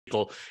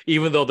vehicle,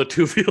 even though the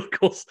two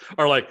vehicles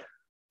are like,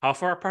 how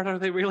far apart are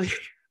they really?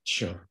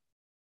 Sure.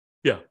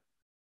 Yeah.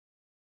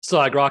 So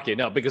I grok you.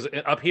 No, because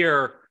up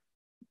here,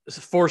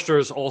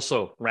 Foresters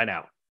also ran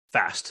out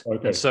fast.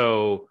 Okay. And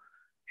so,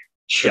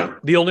 sure.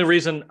 yeah,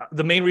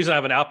 the main reason I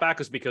have an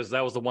Outback is because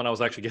that was the one I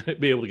was actually going to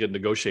be able to get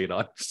negotiate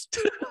on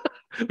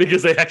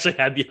because they actually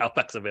had the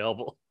Outbacks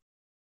available.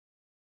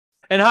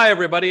 And hi,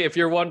 everybody. If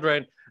you're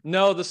wondering,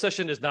 no, the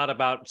session is not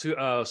about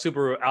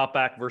Subaru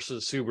Outback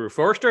versus Subaru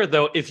Forester,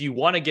 though if you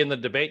want to get in the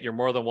debate, you're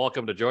more than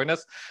welcome to join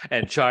us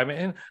and chime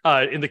in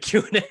the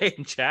Q&A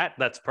and chat.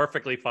 That's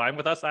perfectly fine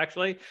with us,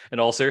 actually, in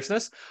all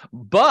seriousness.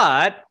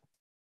 But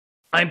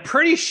I'm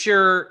pretty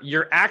sure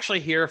you're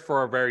actually here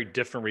for a very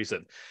different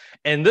reason.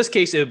 In this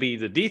case, it would be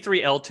the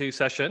D3L2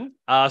 session.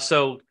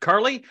 So,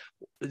 Carly,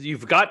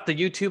 you've got the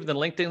YouTube and the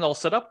LinkedIn all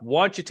set up.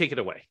 Why don't you take it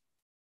away?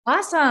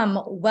 Awesome.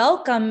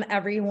 Welcome,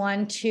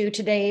 everyone, to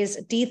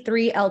today's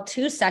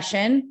D3L2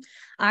 session.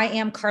 I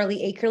am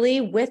Carly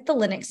Akerley with the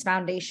Linux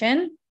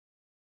Foundation.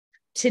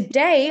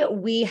 Today,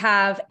 we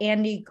have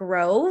Andy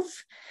Grove,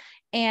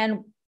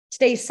 and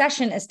today's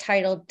session is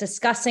titled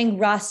Discussing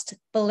Rust,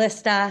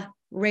 Ballista,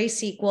 Ray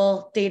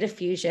SQL, Data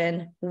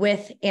Fusion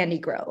with Andy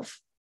Grove.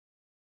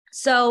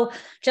 So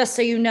just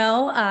so you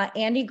know,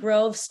 Andy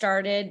Grove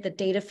started the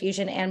Data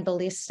Fusion and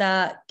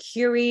Ballista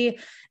query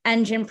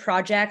engine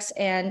projects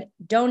and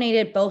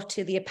donated both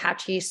to the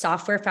Apache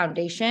Software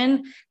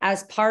Foundation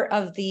as part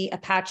of the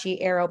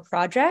Apache Arrow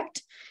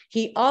project.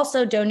 He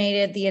also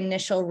donated the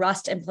initial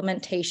Rust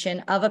implementation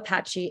of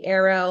Apache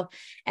Arrow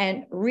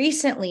and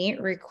recently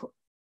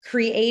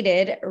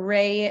created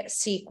Ray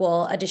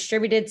SQL, a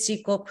distributed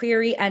SQL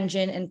query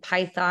engine in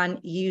Python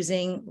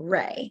using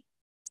Ray.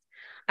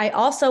 I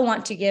also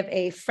want to give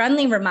a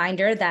friendly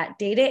reminder that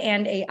Data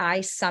and AI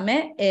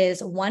Summit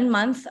is 1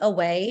 month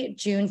away,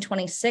 June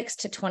 26th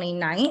to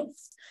 29th.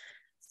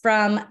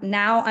 From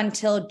now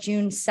until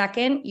June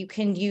 2nd, you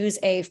can use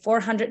a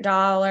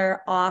 $400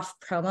 off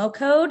promo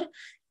code,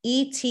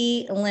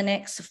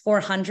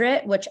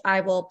 ETLinux400, which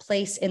I will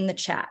place in the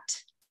chat.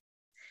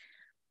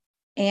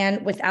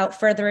 And without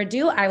further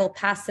ado, I will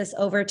pass this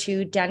over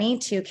to Denny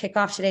to kick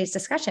off today's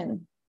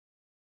discussion.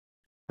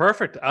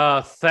 Perfect.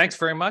 Thanks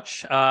very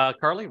much,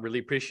 Carly. Really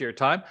appreciate your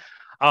time.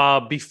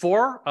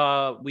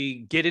 Before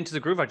we get into the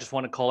groove, I just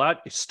want to call out,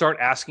 start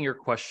asking your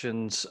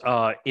questions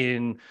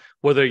in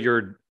whether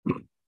you're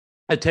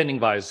attending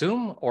via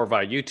Zoom or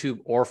via YouTube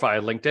or via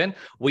LinkedIn.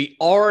 We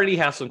already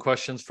have some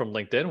questions from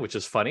LinkedIn, which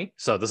is funny.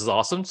 So this is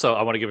awesome. So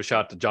I want to give a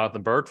shout out to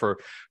Jonathan Bird for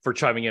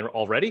chiming in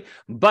already.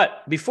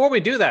 But before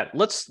we do that,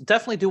 let's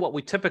definitely do what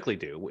we typically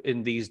do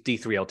in these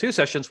D3L2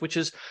 sessions, which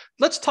is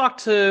let's talk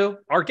to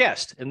our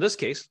guest. In this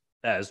case,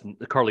 as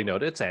Carly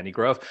noted, it's Andy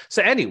Grove.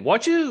 So Andy, why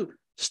don't you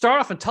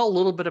start off and tell a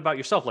little bit about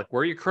yourself, like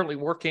where you're currently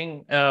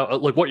working,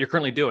 like what you're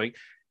currently doing.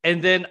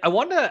 And then I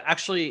want to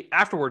actually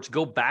afterwards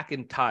go back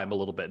in time a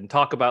little bit and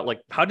talk about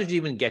like, how did you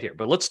even get here?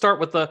 But let's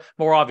start with the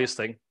more obvious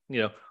thing,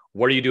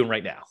 what are you doing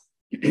right now?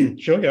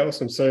 Sure, yeah,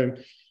 awesome. So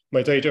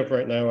my day job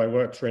right now, I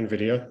work for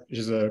NVIDIA, which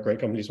is a great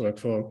company to work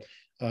for.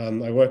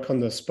 I work on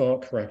the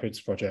Spark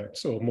Rapids project,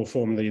 or more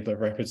formally, the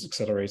Rapids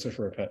Accelerator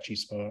for Apache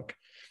Spark.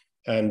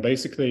 And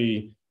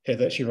basically, it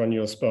lets you run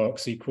your Spark,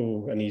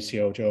 SQL, and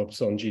ETL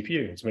jobs on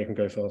GPU to make them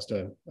go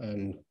faster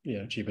and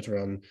cheaper to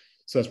run.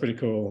 So that's pretty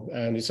cool.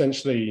 And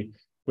essentially,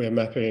 we're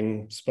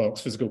mapping Spark's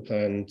physical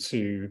plan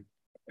to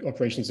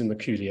operations in the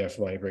QDF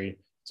library.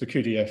 So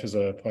QDF is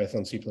a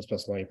Python C++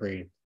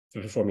 library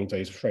for performing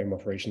data frame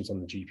operations on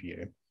the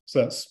GPU.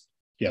 So that's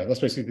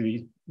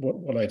basically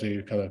what I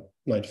do, kind of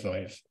 9 to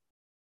 5.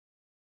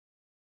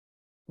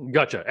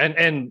 Gotcha.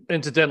 And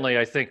incidentally,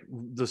 I think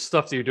the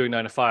stuff that you're doing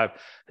 9 to 5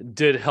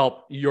 did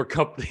help your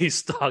company's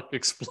stock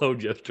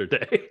explode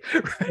yesterday.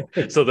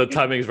 Right? So the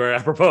timing is very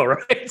apropos,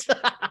 right?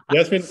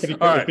 Yeah, it's been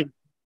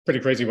pretty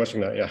crazy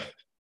watching that. Yeah.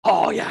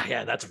 Oh,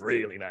 yeah, that's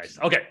really nice.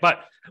 Okay,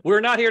 but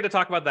we're not here to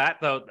talk about that,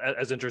 though,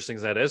 as interesting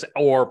as that is,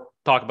 or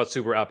talk about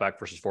Subaru Outback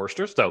versus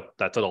Foresters. So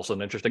that's also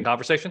an interesting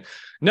conversation.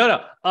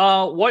 No.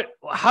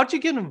 How'd you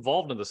get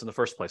involved in this in the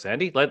first place,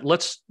 Andy?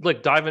 Let's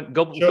dive in,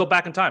 go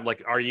back in time.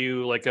 Like, are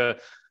you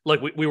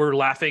we were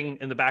laughing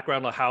in the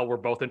background on how we're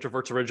both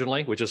introverts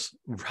originally, which is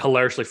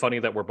hilariously funny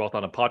that we're both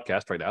on a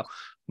podcast right now.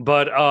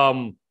 But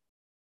how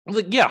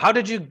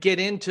did you get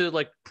into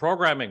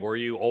programming? Were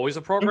you always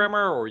a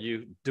programmer, or were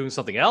you doing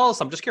something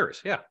else? I'm just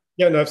curious. Yeah,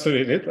 no,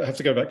 absolutely. I have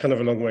to go back kind of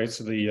a long way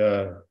to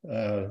the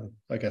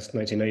I guess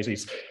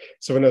 1980s.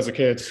 So when I was a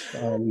kid,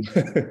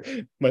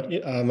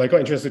 I got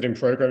interested in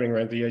programming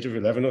around the age of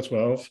 11 or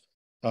 12.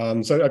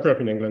 So I grew up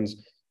in England.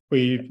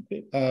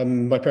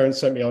 My parents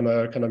sent me on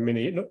a kind of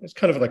it's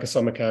kind of like a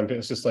summer camp. It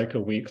was just like a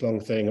week-long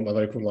thing at my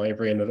local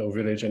library in a little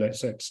village in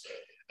Essex.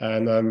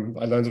 And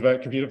I learned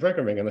about computer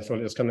programming, and I thought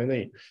it was kind of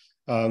neat.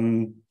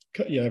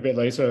 A bit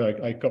later,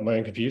 I got my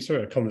own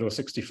computer, a Commodore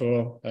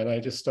 64, and I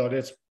just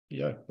started,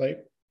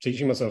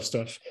 teaching myself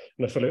stuff.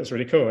 And I thought it was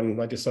really cool.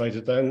 And I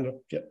decided then,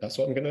 that's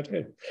what I'm going to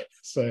do.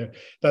 So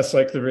that's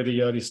like the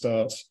really early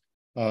start.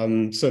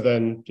 So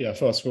then,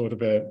 fast forward a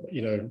bit,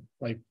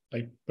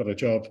 I got a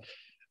job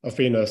I've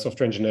been a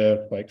software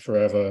engineer like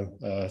forever,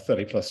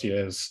 30 plus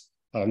years.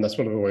 That's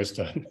what I've always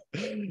done.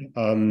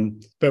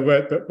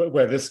 But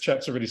where this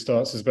chapter really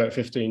starts is about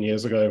 15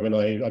 years ago when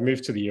I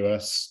moved to the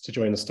US to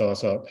join a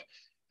startup,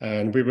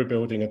 and we were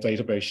building a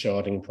database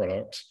sharding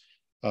product.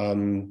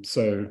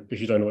 So if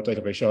you don't know what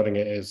database sharding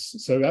it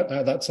is, so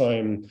at that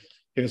time,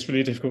 it was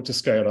really difficult to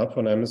scale up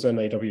on Amazon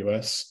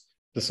AWS.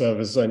 The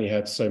servers only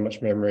had so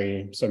much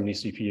memory, so many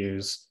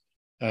CPUs.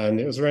 And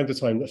it was around the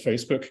time that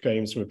Facebook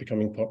games were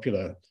becoming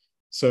popular.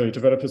 So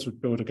developers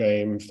would build a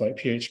game like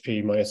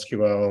PHP,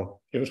 MySQL.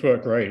 It would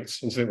work great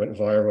until it went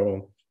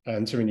viral,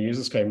 and too many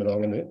users came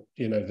along, and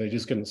they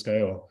just couldn't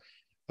scale.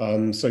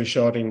 So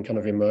sharding kind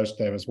of emerged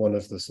there as one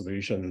of the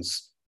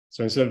solutions.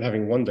 So instead of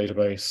having one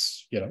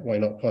database, why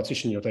not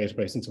partition your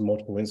database into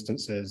multiple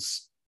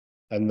instances,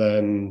 and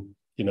then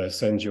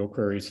send your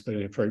query to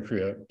the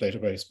appropriate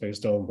database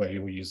based on where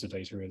your user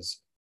data is.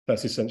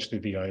 That's essentially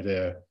the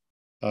idea.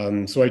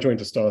 So I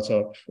joined a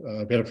startup.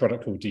 We had a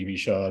product called DB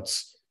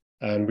Shards,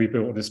 and we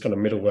built this kind of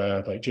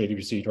middleware like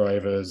JDBC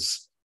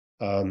drivers,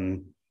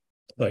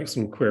 like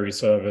some query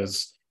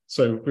servers.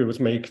 So we would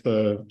make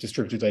the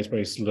distributed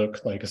database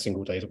look like a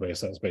single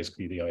database. That was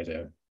basically the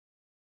idea.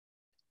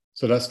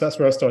 So that's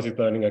where I started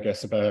learning, I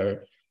guess, about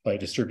like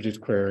distributed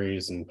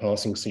queries and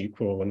parsing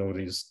SQL and all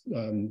these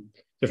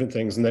different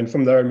things. And then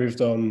from there, I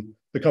moved on.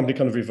 The company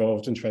kind of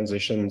evolved and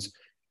transitioned.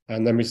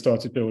 And then we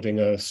started building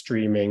a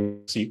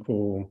streaming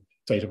SQL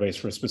database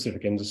for a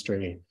specific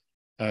industry.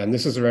 And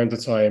this is around the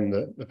time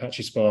that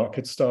Apache Spark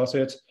had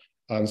started.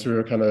 So we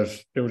were kind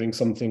of building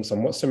something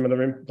somewhat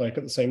similar, like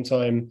at the same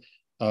time.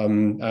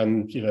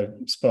 And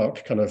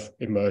Spark kind of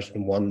emerged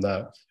and won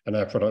that, and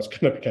our product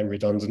kind of became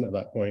redundant at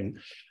that point.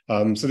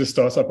 So this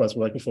startup I was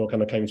working for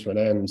kind of came to an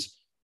end,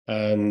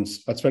 and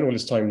I'd spent all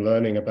this time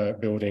learning about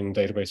building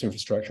database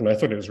infrastructure, and I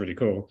thought it was really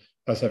cool.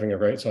 I was having a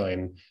great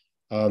time.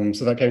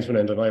 So that came to an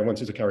end, and I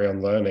wanted to carry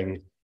on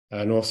learning.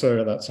 And also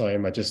at that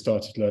time, I just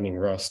started learning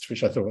Rust,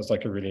 which I thought was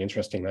like a really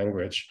interesting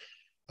language.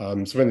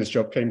 So when this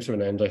job came to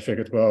an end, I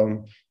figured,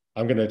 well,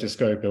 I'm going to just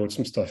go build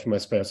some stuff in my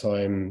spare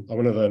time. I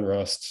want to learn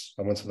Rust.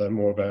 I want to learn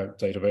more about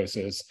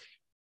databases.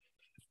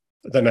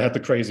 Then I had the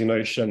crazy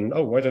notion,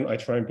 oh, why don't I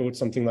try and build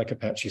something like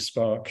Apache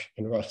Spark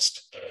in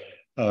Rust,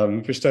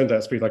 which turned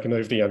out to be like an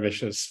overly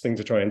ambitious thing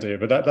to try and do.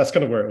 But that's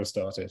kind of where it all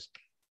started.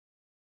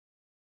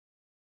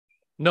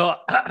 No,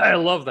 I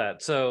love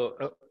that.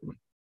 So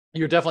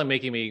you're definitely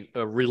making me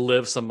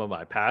relive some of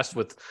my past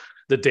with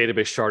the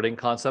database sharding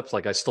concepts.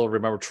 Like I still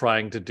remember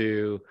trying to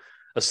do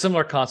a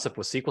similar concept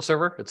with SQL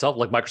Server itself,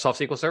 like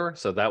Microsoft SQL Server.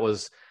 So that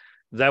was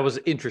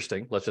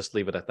interesting. Let's just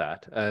leave it at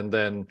that. And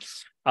then,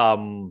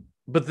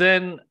 but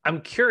then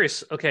I'm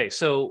curious. Okay,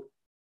 so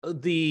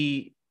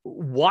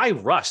why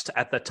Rust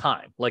at the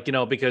time? Like,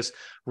 because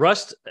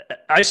Rust,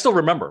 I still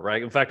remember,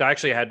 right? In fact, I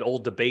actually had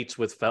old debates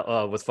with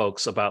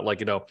folks about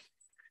like,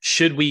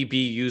 should we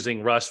be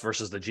using Rust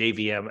versus the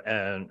JVM,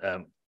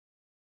 and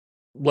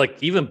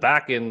like even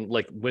back in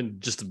like when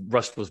just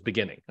Rust was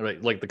beginning,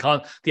 right? Like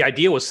the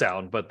idea was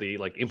sound, but the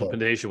like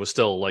implementation was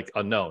still like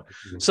unknown.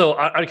 Mm-hmm. So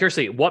I'm curious,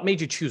 what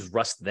made you choose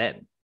Rust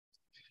then?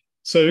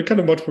 So kind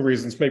of multiple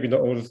reasons, maybe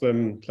not all of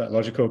them that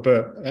logical,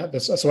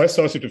 but so I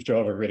started with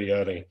Java really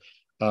early,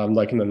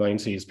 like in the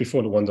 90s,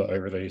 before the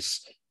 1.0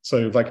 release.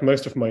 So like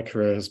most of my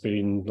career has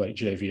been like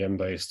JVM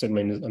based. I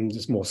mean, I'm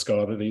just more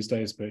Scala these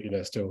days, but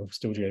still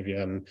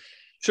JVM.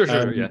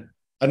 Sure, yeah.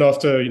 And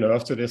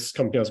after this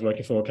company I was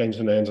working for came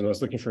to an end and I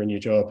was looking for a new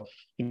job,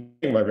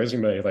 my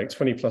resume, like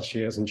 20 plus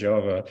years in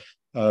Java,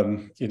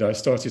 I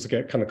started to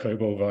get kind of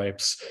COBOL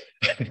vibes.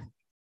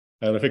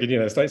 And I figured,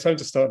 it's time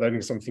to start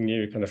learning something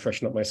new, kind of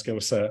freshen up my skill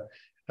set.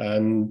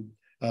 And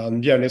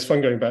and it's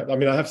fun going back. I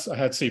mean, I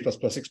had C++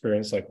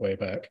 experience like way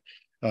back,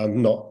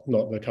 not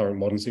the current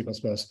modern C++.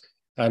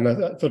 And I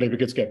thought it'd be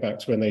good to get back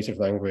to a native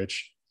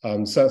language.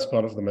 So that's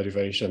part of the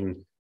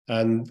motivation.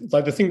 And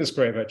like the thing that's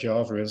great about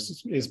Java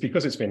is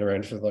because it's been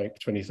around for like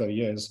 20, 30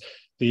 years,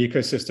 the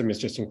ecosystem is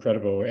just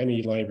incredible.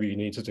 Any library you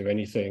need to do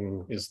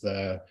anything is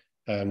there.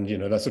 And,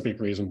 that's a big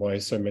reason why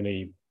so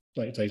many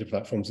like data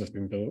platforms have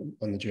been built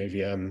on the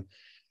JVM.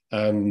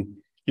 And,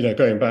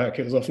 going back,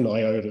 it was often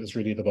IO that was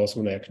really the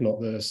bottleneck, not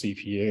the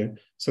CPU.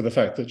 So the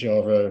fact that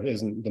Java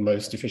isn't the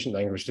most efficient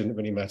language didn't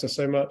really matter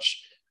so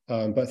much.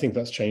 But I think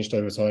that's changed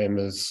over time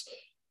as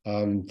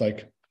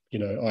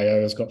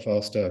IO has got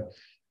faster.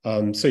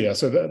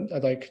 So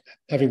like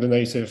having the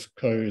native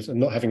code and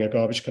not having a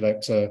garbage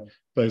collector,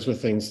 those were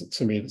things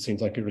to me that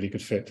seemed like a really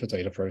good fit for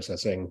data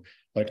processing,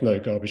 like no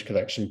garbage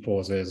collection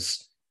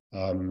pauses.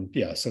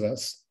 So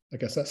I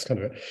guess that's kind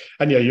of it.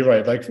 And yeah, you're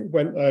right. Like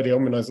early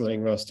on when I was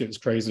learning Rust, it was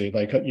crazy.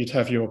 Like you'd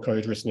have your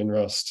code written in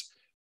Rust,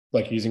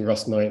 like using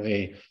Rust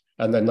nightly.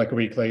 And then like a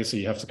week later,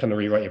 you have to kind of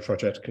rewrite your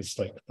project because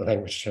like the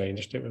language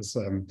changed. It was,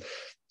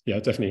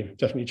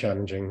 definitely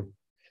challenging.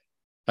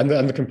 And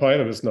the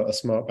compiler was not as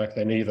smart back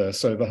then either.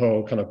 So the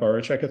whole kind of borrow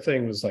checker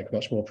thing was like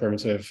much more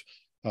primitive.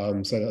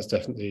 So that's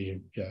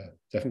definitely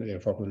a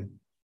problem.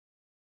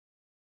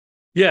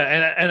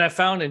 Yeah, and I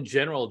found in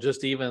general,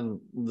 just even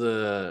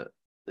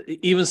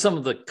even some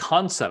of the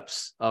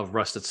concepts of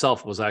Rust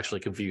itself was actually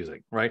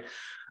confusing, right?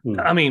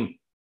 Mm. I mean,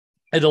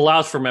 it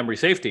allows for memory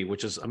safety,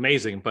 which is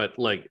amazing, but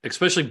like,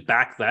 especially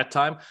back that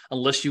time,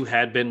 unless you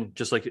had been,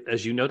 just like,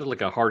 as you noted,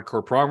 like a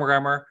hardcore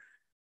programmer,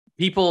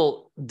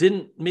 people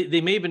they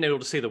may have been able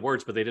to say the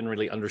words, but they didn't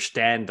really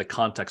understand the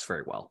context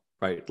very well,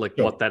 right? Like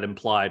what that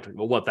implied,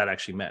 what that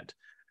actually meant.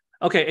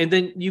 Okay, and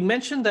then you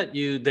mentioned that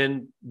you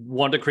then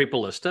wanted to create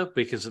Ballista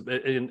because,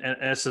 in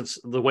essence,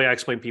 the way I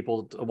explain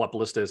people what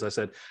Ballista is, I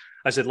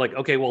said, like,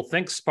 okay, well,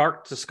 think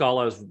Spark to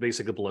Scala is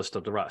basically Ballista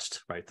to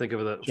Rust, right? Think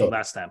of it from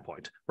that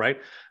standpoint, right?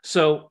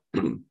 So,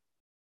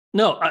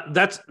 no,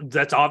 that's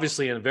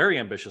obviously a very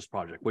ambitious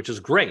project, which is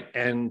great,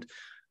 and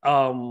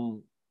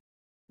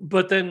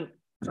but then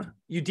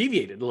you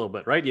deviated a little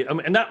bit, right?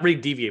 And not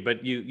really deviate,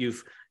 but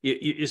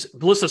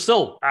Ballista's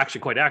still actually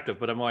quite active,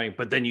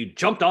 but then you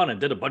jumped on and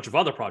did a bunch of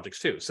other projects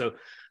too. So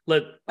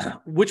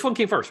which one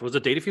came first? Was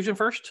it Data Fusion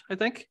first, I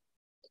think?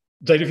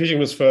 Data Fusion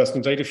was first,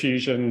 and Data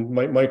Fusion,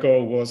 my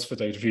goal was for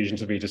Data Fusion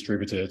to be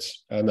distributed,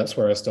 and that's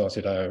where I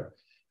started out.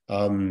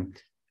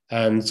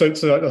 And so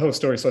the whole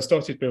story, so I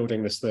started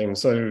building this thing.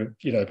 So,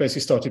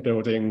 basically started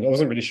building, I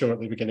wasn't really sure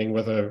at the beginning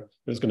whether it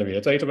was going to be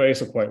a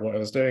database or quite what I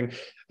was doing.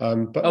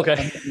 But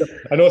okay.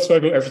 I know I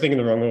built everything in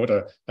the wrong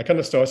order. I kind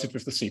of started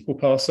with the SQL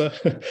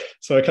parser.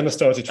 So I kind of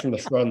started from the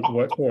front,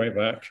 worked my way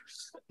back.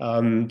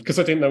 Because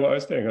I didn't know what I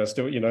was doing. I was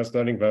still, I was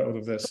learning about all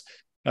of this.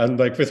 And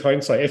like with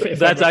hindsight, if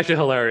that's actually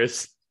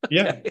hilarious.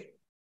 Yeah.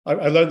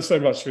 I learned so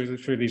much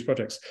through these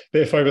projects.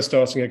 But if I was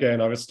starting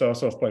again, I would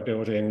start off by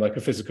building like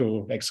a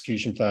physical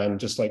execution plan,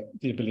 just like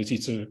the ability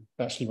to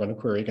actually run a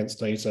query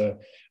against data. And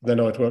then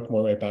I would work my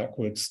way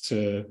backwards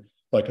to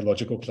like a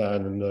logical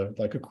plan and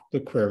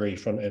the query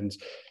front end.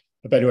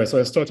 But anyway, so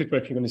I started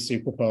working on the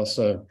SQL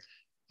parser.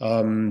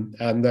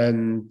 And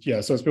then, so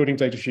I was building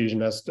Data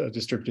Fusion as a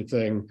distributed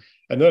thing.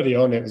 And early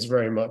on, it was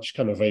very much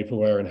kind of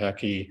vaporware and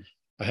hacky.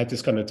 I had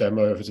this kind of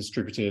demo of a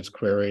distributed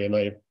query, and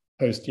I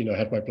I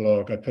had my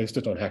blog, I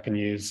posted on Hacker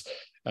News,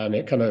 and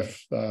it kind of,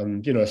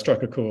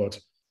 struck a chord.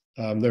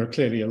 There were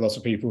clearly a lot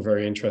of people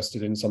very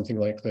interested in something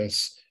like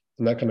this,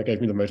 and that kind of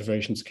gave me the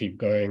motivation to keep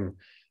going.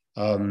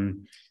 I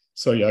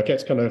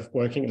kept kind of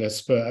working at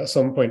this, but at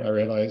some point I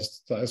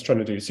realized that I was trying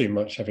to do too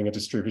much, having a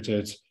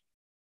distributed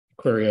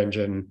query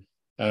engine,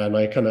 and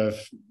I kind of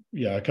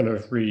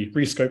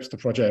re-scoped the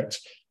project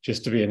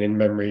just to be an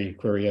in-memory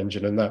query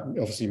engine, and that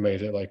obviously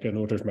made it like an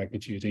order of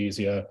magnitude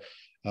easier.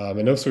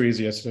 And also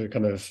easier to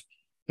kind of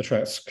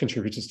attract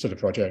contributors to the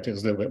project. It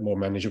was a little bit more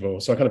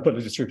manageable. So I kind of put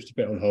the distributed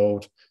bit on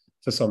hold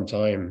for some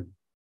time.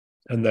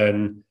 And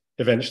then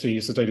eventually,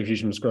 so Data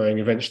Fusion was growing.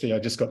 Eventually, I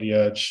just got the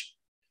urge.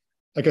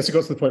 I guess it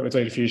got to the point where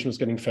Data Fusion was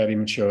getting fairly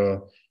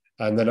mature.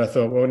 And then I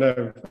thought, well,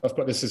 no, I've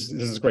got this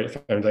is a great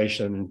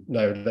foundation.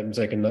 Now let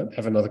me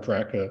have another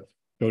crack at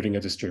building a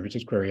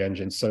distributed query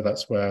engine. So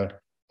that's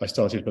where I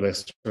started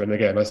Ballista. And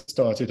again, I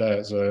started out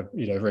as a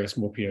very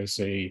small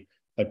POC.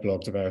 I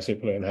blogged about it,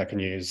 put it in Hacker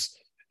News,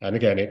 and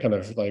again, it kind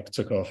of like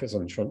took off. It's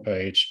on the front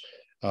page.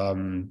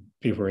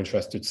 People were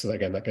interested, so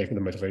again, that gave me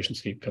the motivation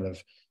to keep kind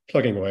of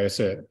plugging away at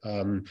it.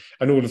 And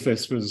all of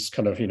this was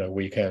kind of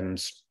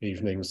weekends,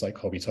 evenings, like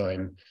hobby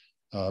time.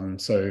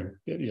 So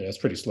it's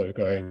pretty slow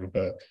going,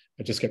 but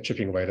I just kept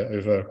chipping away at it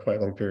over quite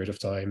a long period of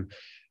time.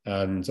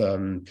 And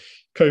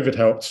COVID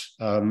helped.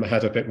 I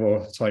had a bit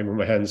more time on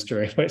my hands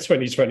during like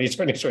 2020,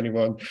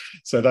 2021.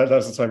 So that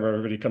was the time where I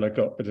really kind of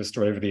got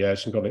Ballista over the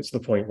edge and got it to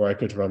the point where I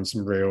could run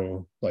some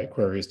real like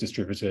queries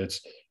distributed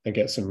and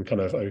get some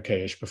kind of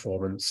okay-ish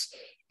performance.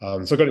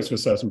 So I got it to a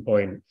certain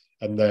point,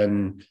 and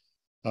then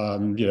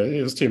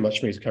it was too much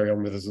for me to carry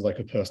on with as like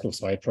a personal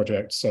side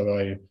project. So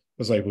I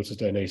was able to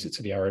donate it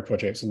to the Arrow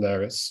project, and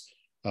there it's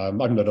I'm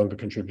no longer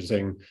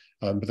contributing,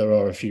 but there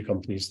are a few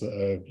companies that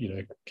are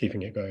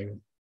keeping it going.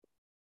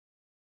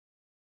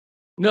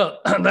 No,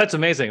 that's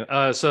amazing.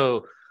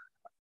 So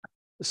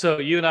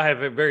you and I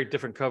have a very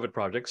different COVID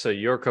project. So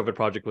your COVID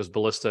project was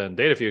Ballista and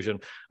Data Fusion.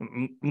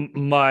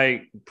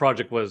 My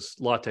project was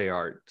latte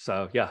art.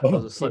 So yeah,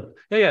 it's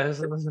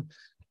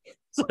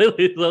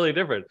slightly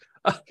different.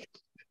 I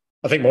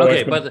think my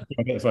okay, but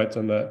if I'd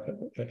done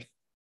that.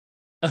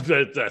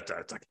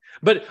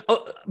 But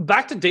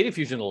back to Data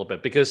Fusion a little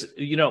bit, because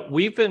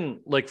we've been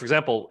like, for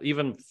example,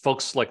 even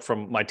folks like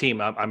from my team,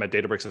 I'm at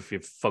Databricks, if you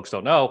folks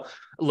don't know,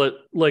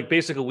 like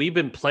basically we've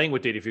been playing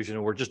with Data Fusion,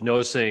 and we're just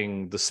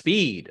noticing the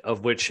speed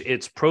of which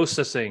its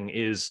processing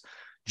is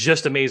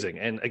just amazing.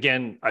 And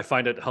again, I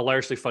find it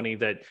hilariously funny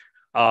that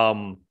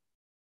I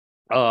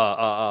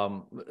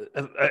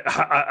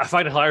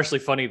find it hilariously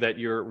funny that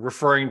you're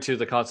referring to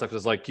the concept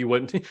as like you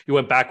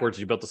went backwards,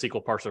 you built the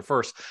SQL parser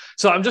first.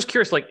 So I'm just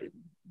curious, like,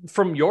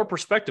 from your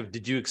perspective,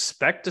 did you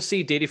expect to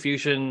see Data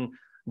Fusion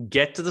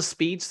get to the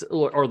speeds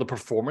or the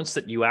performance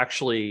that you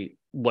actually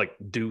like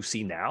do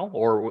see now?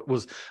 Or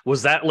was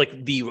that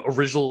like the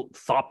original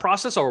thought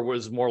process, or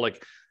was more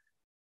like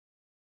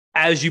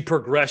as you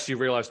progressed, you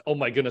realized, oh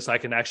my goodness, I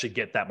can actually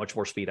get that much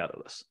more speed out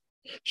of this?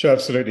 Sure,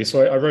 absolutely.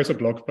 So I wrote a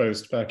blog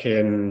post back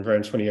in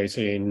around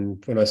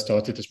 2018 when I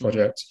started this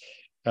project.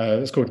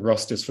 It's called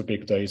Rust is for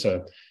Big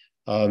Data.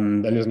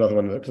 And there's another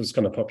one that was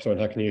kind of popular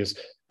in Hacker News.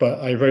 But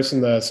I wrote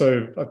in there,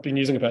 so I've been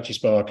using Apache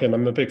Spark, and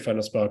I'm a big fan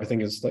of Spark. I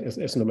think it's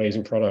an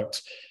amazing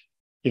product,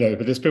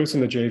 but it's built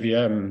in the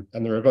JVM,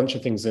 and there are a bunch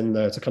of things in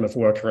there to kind of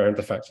work around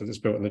the fact that it's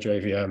built in the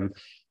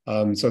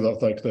JVM. So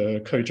that's like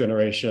the code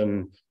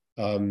generation,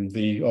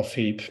 the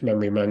off-heap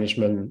memory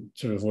management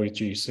to avoid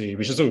GC,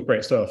 which is all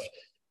great stuff.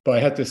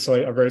 But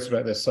I wrote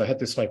about this. So I had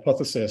this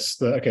hypothesis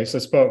that, okay, so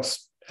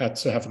Spark's had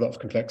to have a lot of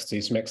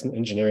complexity, some excellent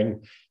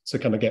engineering to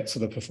kind of get to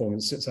the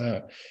performance it's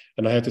at.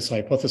 And I had this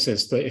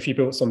hypothesis that if you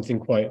built something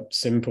quite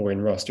simple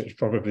in Rust, it would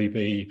probably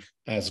be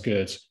as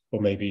good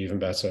or maybe even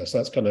better. So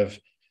that's kind of,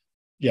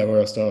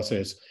 where I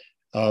started.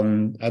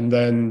 And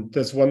then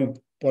there's one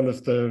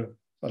of the,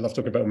 I love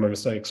talking about my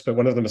mistakes, but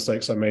one of the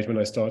mistakes I made when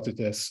I started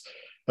this,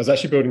 I was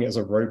actually building it as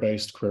a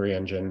row-based query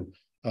engine.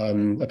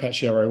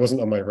 Apache Arrow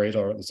wasn't on my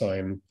radar at the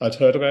time. I'd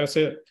heard about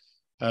it,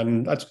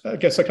 and I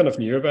guess I kind of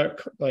knew about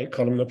like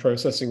columnar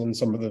processing and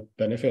some of the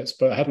benefits,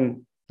 but I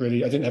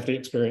didn't have the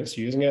experience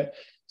using it.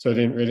 So I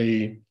didn't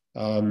really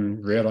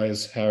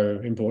realize how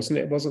important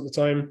it was at the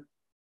time.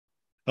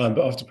 But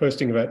after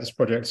posting about this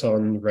project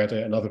on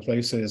Reddit and other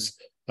places,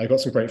 I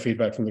got some great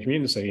feedback from the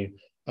community.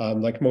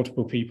 Like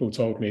multiple people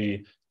told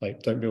me,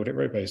 like, don't build it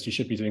row-based, you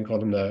should be doing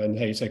columnar, and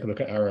hey, take a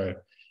look at Arrow.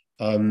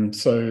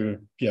 So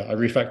yeah, I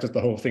refactored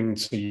the whole thing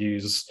to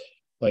use,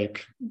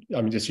 like,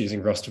 I'm just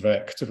using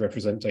rust-vec to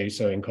represent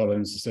data in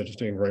columns instead of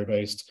doing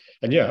row-based.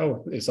 And yeah,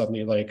 it's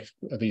suddenly like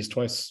at least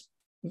twice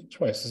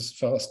as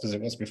fast as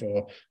it was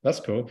before.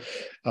 That's cool.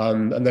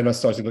 And then I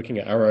started looking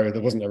at Arrow.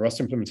 There wasn't a Rust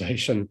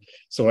implementation,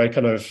 so I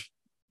kind of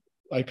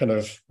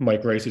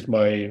migrated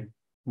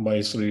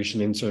my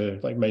solution into,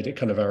 like, made it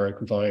kind of Arrow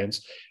compliant.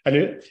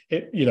 And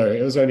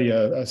it was only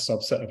a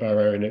subset of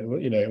Arrow, and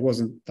it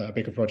wasn't that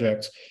big a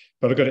project.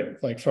 But I got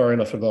it like far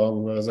enough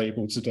along where I was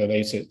able to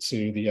donate it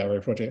to the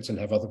Arrow project and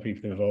have other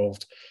people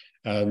involved.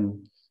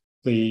 And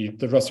the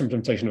Rust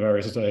implementation of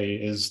Arrow today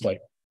is like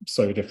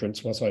so different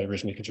to what I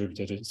originally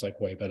contributed. It's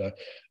like way better.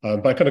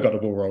 But I kind of got the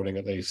ball rolling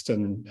at least,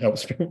 and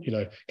helps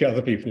get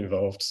other people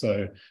involved.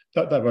 So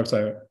that works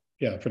out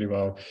pretty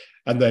well.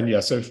 And then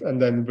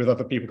with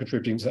other people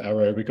contributing to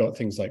Arrow, we got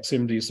things like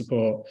SIMD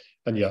support,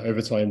 and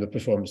over time the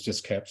performance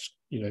just kept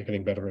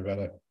getting better and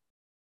better.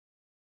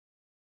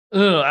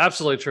 No,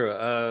 absolutely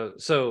true.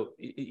 So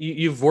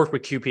you've worked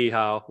with QP,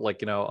 how,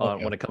 like,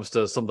 when it comes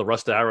to some of the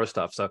Rust to Arrow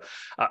stuff. So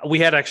we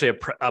had actually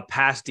a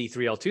past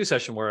D3L2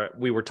 session where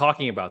we were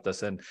talking about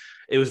this, and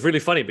it was really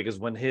funny because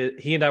when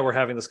he and I were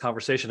having this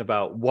conversation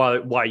about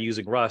why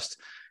using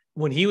Rust,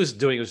 when he was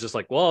doing it, was just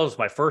like, well, it was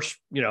my first,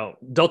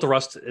 Delta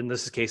Rust in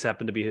this case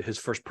happened to be his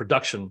first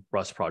production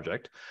Rust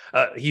project.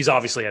 He's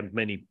obviously had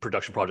many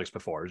production projects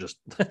before, just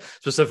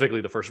specifically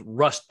the first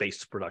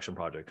Rust-based production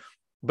project.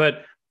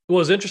 But what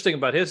was interesting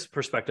about his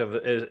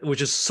perspective,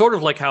 which is sort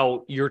of like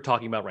how you're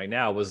talking about right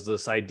now, was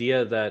this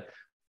idea that,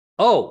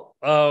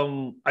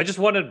 I just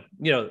wanted,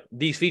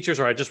 these features,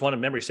 or I just wanted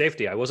memory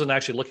safety. I wasn't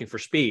actually looking for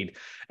speed.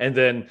 And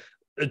then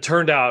it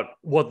turned out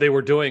what they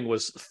were doing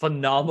was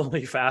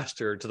phenomenally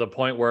faster, to the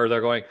point where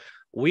they're going,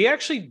 we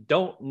actually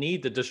don't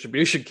need the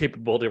distribution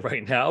capability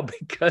right now,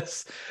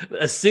 because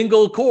a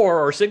single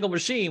core or single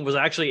machine was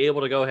actually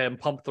able to go ahead and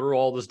pump through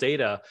all this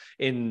data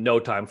in no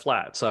time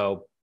flat.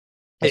 So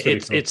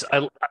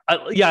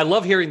I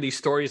love hearing these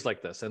stories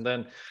like this. And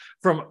then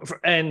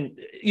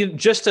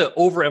just to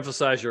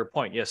overemphasize your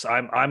point, yes,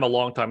 I'm a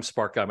longtime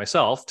Spark guy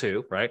myself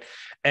too, right?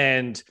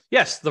 And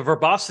yes, the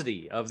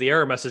verbosity of the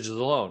error messages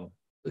alone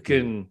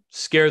can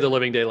scare the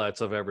living daylights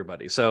of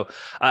everybody. So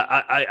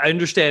I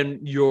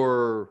understand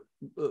your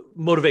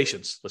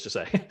motivations, let's just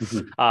say,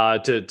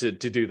 to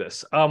do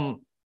this.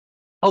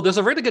 There's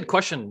a really good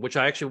question, which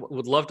I actually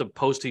would love to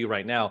pose to you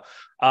right now,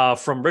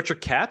 from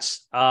Richard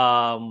Katz,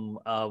 from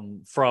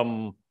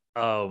Zoom.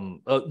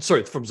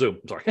 Sorry,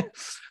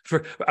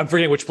 I'm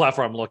forgetting which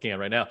platform I'm looking at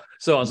right now.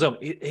 So on Zoom,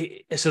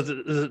 this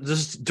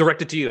is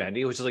directed to you,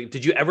 Andy, which is like,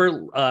 did you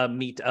ever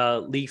meet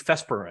Lee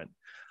Fesperman?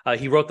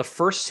 He wrote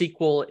first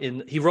SQL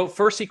in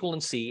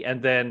C,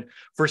 and then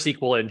first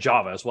SQL in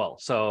Java as well.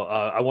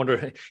 So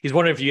he's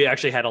wondering if you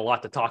actually had a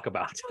lot to talk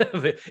about. I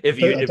don't think I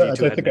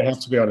have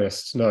to be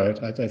honest. No,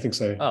 I don't think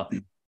so.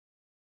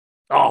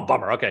 Oh,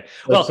 bummer. Okay.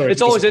 Well,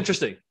 it's always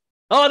interesting.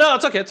 Oh, no,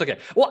 it's okay. It's okay.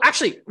 Well,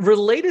 actually,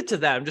 related to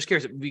that, I'm just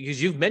curious,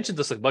 because you've mentioned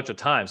this a bunch of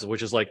times,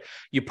 which is like,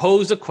 you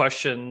pose the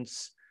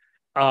questions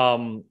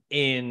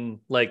in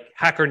like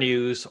Hacker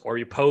News, or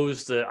you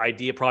pose the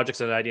idea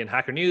projects and idea in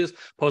Hacker News,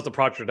 pose the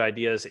project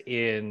ideas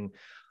in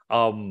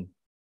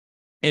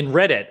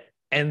Reddit,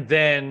 and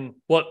then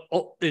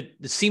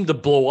it seemed to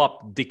blow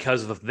up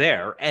because of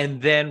there.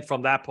 And then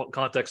from that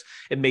context,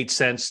 it made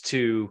sense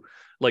to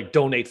like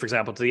donate, for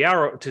example, to the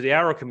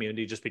Arrow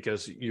community, just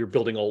because you're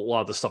building a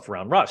lot of the stuff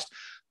around Rust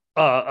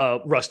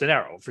and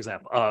Arrow, for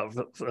example,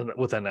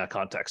 within that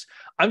context.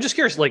 I'm just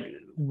curious, like,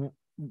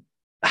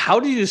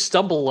 how do you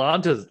stumble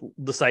onto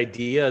this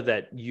idea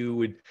that you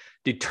would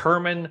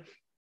determine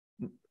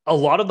a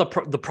lot of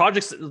the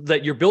projects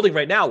that you're building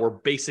right now were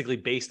basically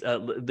based,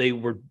 they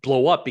were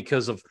blow up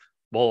because of,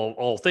 well,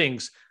 all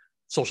things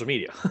social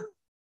media?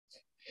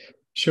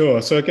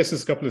 Sure. So I guess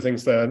there's a couple of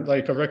things there.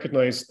 Like I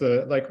recognize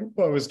that, like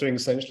what I was doing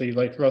essentially,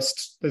 like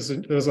Rust,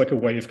 there's like a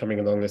wave coming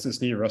along. There's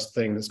this new Rust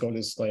thing that's got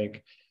this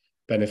like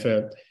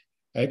benefit.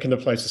 It can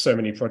apply to so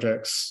many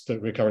projects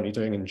that we're currently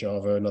doing in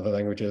Java and other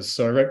languages.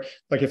 So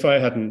like if I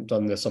hadn't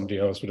done this, somebody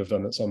else would have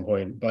done it at some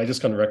point. But I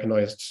just kind of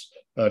recognized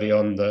early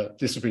on that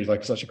this would be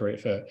like such a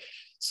great fit.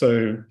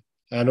 So,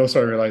 and also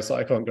I realized that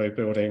I can't go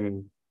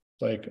building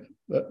like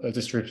a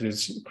distributed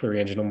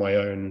query engine on my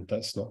own.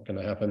 That's not going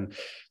to happen.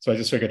 So I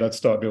just figured I'd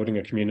start building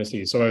a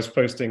community. So I was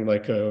posting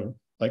like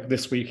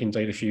this week in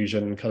Data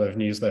Fusion kind of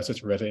newsletter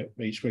to Reddit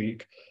each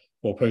week,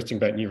 or posting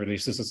back new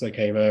releases as they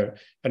came out.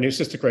 And it was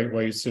just a great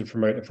way to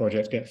promote the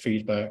project, get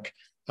feedback,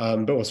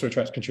 but also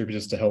attract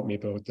contributors to help me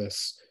build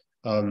this.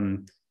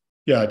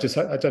 Yeah, I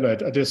don't know.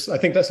 I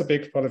think that's a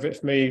big part of it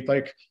for me.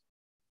 Like,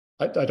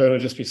 I don't want to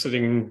just be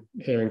sitting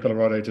here in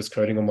Colorado just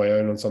coding on my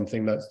own on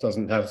something that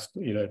doesn't have, I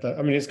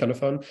mean, it's kind of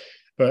fun,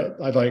 but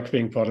I like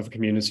being part of a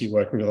community,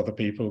 working with other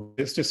people.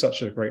 It's just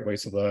such a great way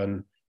to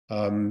learn.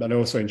 And I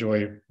also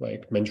enjoy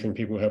like mentoring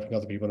people, helping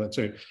other people on that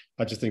too.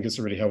 I just think it's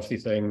a really healthy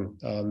thing.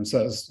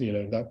 So that's,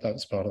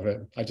 that's part of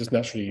it. I just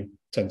naturally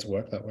tend to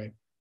work that way.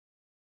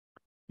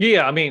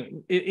 Yeah, I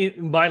mean,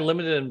 my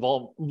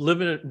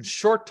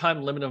short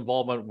time limited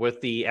involvement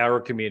with the Arrow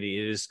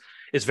community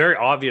it's very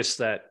obvious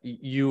that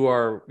you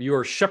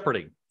are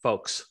shepherding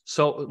folks,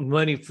 so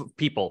many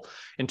people,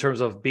 in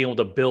terms of being able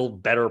to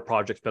build better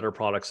projects, better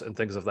products, and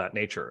things of that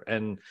nature,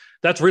 and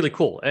that's really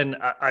cool. And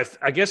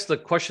I guess the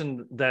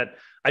question that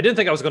I didn't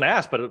think I was going to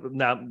ask, but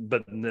now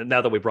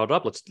that we brought it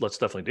up, let's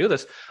definitely do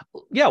this.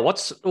 Yeah, what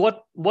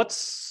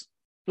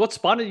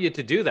spotted you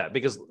to do that?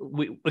 Because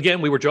we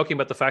were joking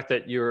about the fact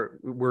that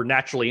we're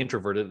naturally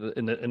introverted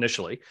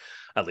initially,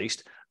 at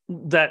least,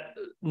 that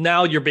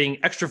now you're being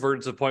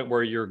extroverted to the point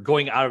where you're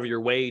going out of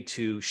your way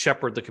to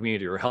shepherd the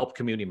community or help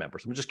community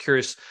members. I'm just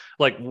curious,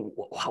 like,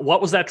 what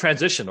was that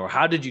transition, or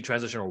how did you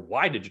transition, or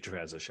why did you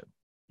transition?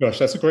 Gosh,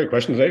 that's a great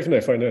question. I don't even know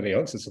if I know the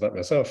answers to that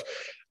myself.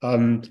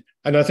 And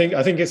I think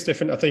it's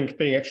different. I think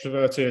being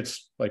extroverted,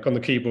 like on the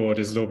keyboard,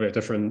 is a little bit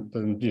different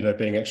than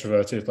being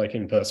extroverted like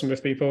in person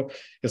with people.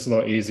 It's a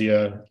lot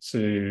easier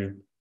to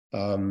I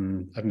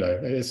don't know.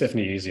 It's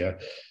definitely easier.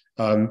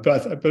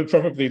 But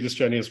probably this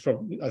journey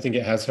I think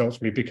it has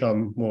helped me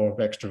become more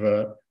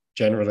extrovert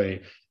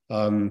generally.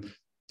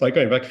 Like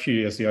going back a few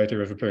years, the idea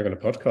of appearing on a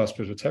podcast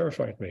would have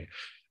terrified me.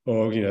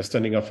 Or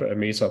standing up at a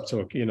meetup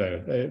talk,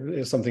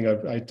 it's something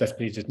I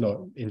definitely did not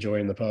enjoy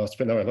in the past,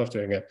 but now I love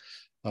doing it.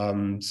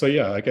 So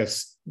yeah, I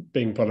guess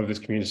being part of this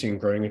community and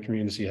growing a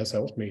community has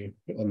helped me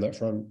on that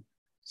front.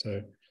 So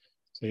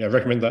yeah, I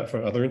recommend that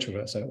for other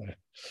introverts out there.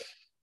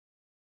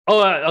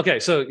 Oh,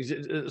 okay. So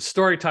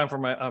story time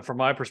from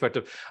my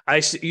perspective. I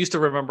used to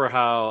remember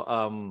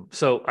how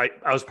so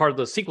I was part of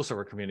the SQL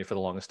Server community for the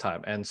longest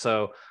time, and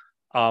so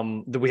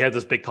we had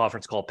this big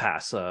conference called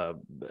PASS.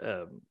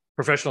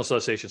 Professional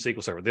Association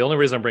SQL Server. The only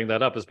reason I'm bringing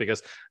that up is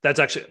because that's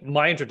actually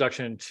my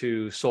introduction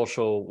to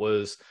social.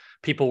 Was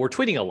people were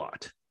tweeting a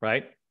lot,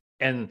 right?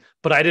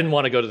 But I didn't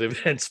want to go to the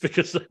events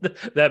because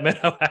that meant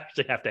I would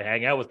actually have to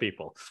hang out with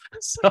people.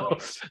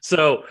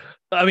 So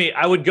I mean,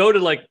 I would go to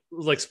like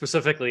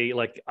specifically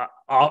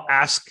I'll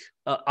ask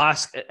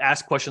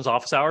questions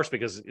office hours,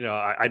 because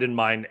I didn't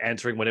mind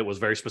answering when it was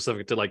very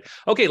specific to like,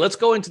 okay, let's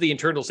go into the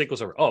internal SQL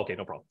Server. Oh, okay,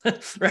 no problem.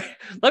 Right?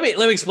 Let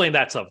me explain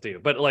that stuff to you.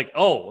 But like,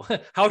 oh,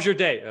 how's your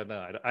day?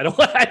 No, I don't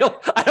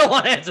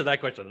want to answer that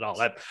question at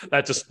all.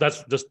 That's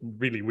just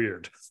really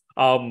weird.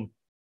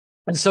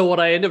 And so what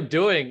I ended up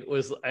doing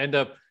was I end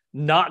up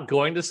not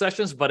going to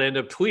sessions, but I end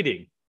up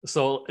tweeting.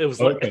 So it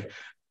was okay.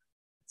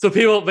 So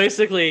people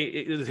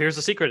basically, here's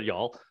the secret,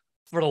 y'all.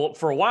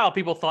 For a while,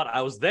 people thought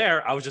I was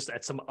there. I was just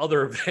at some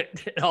other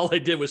event, and all I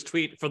did was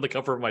tweet from the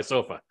comfort of my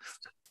sofa.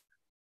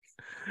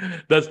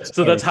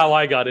 That's how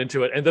I got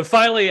into it. And then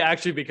finally,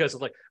 actually, because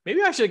it's like,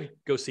 maybe I should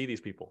go see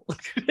these people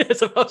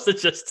as opposed to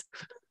just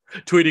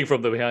tweeting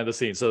from the behind the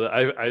scenes. So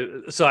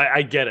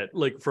I get it,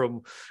 like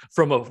from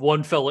a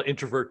one fellow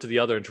introvert to the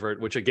other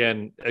introvert, which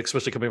again,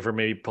 especially coming from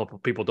me,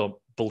 people don't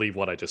believe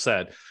what I just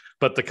said,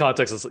 but the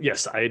context is,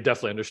 yes, I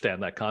definitely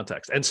understand that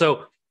context. And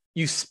so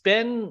you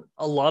spend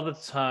a lot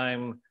of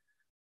time,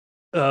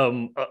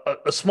 a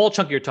small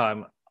chunk of your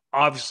time,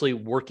 obviously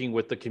working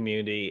with the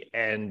community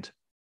and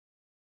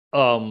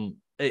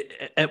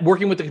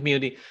working with the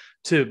community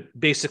to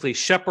basically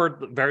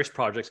shepherd various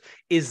projects.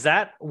 Is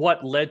that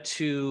what led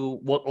to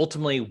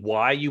ultimately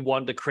why you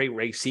wanted to create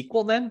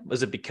RaySQL then?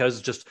 Was it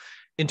because just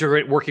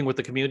working with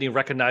the community and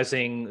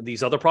recognizing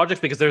these other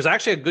projects? Because there's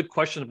actually a good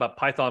question about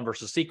Python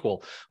versus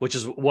SQL, which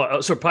is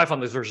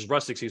Python versus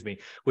Rust, excuse me,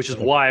 which is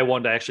why I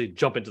wanted to actually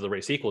jump into the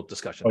RaySQL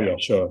discussion. Oh, yeah,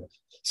 sure.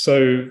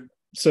 So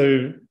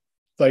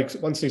like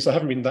once I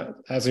haven't been that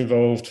as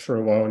involved for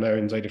a while now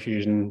in Data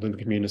Fusion and the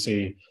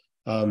community.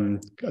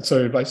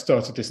 So I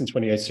started this in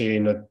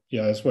 2018. I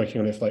was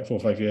working on it for like 4 or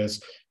 5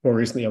 years. More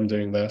recently, I'm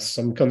doing this.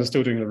 I'm kind of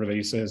still doing the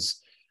releases,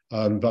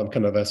 but I'm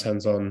kind of less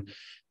hands-on.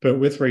 But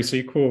with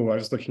RaySQL, I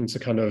was looking to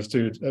kind of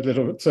do a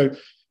little. So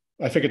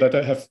I figured I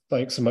don't have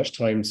like so much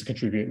time to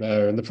contribute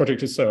now, and the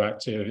project is so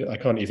active, I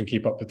can't even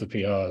keep up with the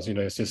PRs.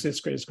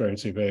 It's growing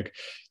too big.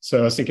 So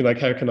I was thinking, like,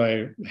 how can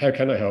I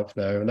help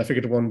now? And I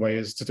figured one way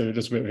is to do a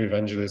little bit of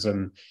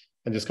evangelism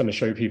and just kind of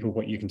show people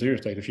what you can do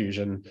with data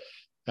fusion.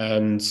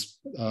 And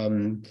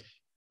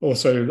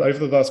also, over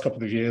the last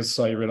couple of years,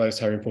 I realized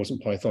how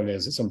important Python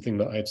is. It's something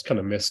that I'd kind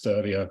of missed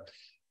earlier.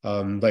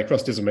 Like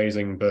Rust is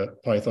amazing,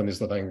 but Python is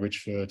the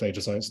language for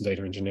data science and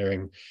data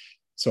engineering.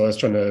 So I was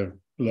trying to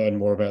learn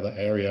more about that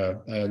area,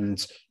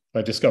 and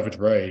I discovered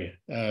Ray,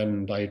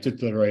 and I did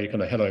the Ray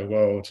kind of Hello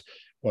World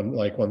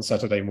one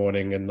Saturday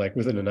morning, and like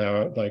within an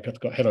hour, like I've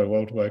got Hello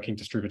World working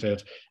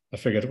distributed. I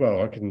figured,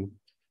 well, I can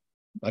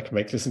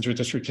make this into a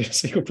distributed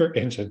SQL query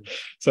engine.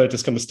 So I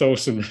just kind of stole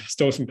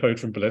some code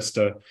from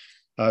Ballista,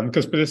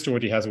 because Ballista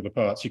already has all the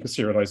parts. You can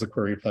serialize the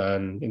query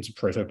plan into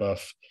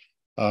protobuf,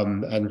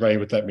 and Ray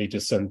would let me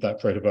just send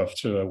that protobuf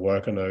to a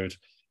worker node.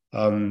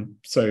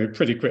 So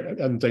pretty quick,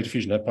 and Data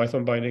Fusion had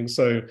Python bindings.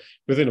 So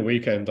within a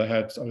weekend,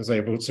 I was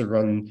able to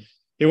run.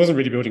 It wasn't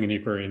really building a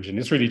new query engine.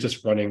 It's really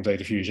just running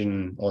Data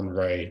Fusion on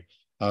Ray.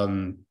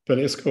 But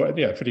it's cool,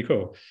 yeah, pretty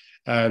cool.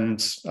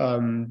 And so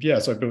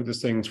I built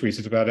this thing,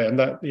 tweeted about it, and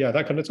that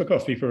kind of took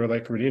off. People were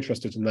like really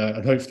interested in that,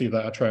 and hopefully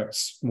that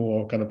attracts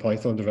more kind of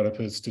Python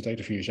developers to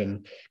Data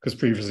Fusion, because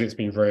previously it's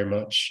been very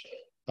much,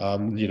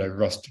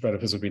 Rust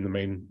developers have been the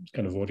main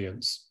kind of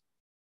audience.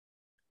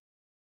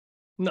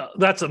 No,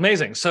 that's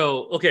amazing.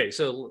 So, okay,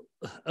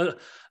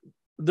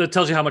 that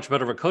tells you how much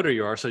better of a coder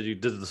you are. So you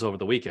did this over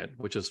the weekend,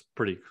 which is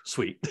pretty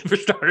sweet for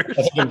starters.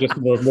 I'm just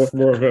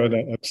more of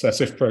an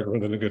obsessive programmer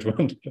than a good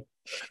one.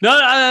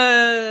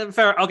 No,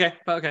 fair. Okay.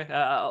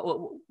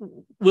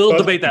 We'll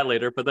debate that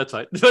later, but that's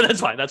fine. That's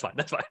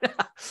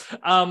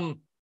fine.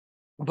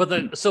 But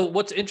then, so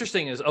what's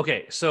interesting is,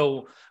 okay,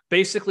 so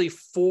basically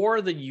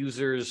for the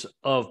users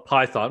of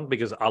Python,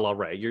 because a la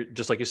Ray, you're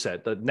just like you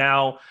said, that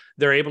now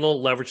they're able to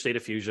leverage Data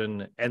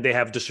Fusion and they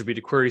have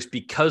distributed queries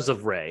because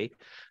of Ray.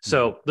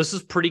 So this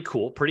is pretty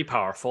cool, pretty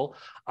powerful.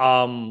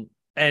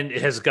 And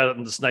it has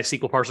gotten this nice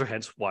SQL parser,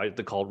 hence why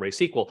they're called Ray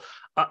SQL.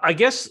 I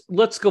guess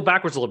let's go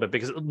backwards a little bit,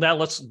 because now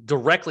let's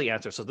directly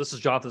answer. So this is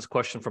Jonathan's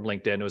question from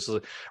LinkedIn. It was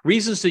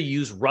reasons to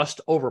use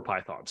Rust over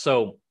Python.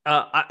 So,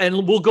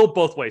 and we'll go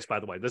both ways, by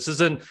the way. This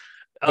isn't,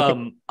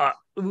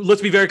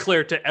 let's be very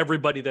clear to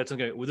everybody that's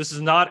going. This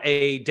is not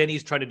a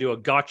Denny's trying to do a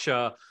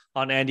gotcha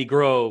on Andy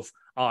Grove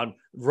on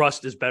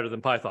Rust is better than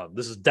Python.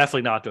 This is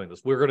definitely not doing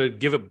this. We're going to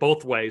give it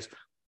both ways.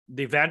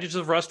 The advantages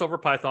of Rust over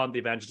Python, the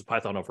advantages of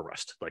Python over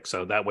Rust. Like,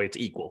 so that way it's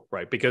equal,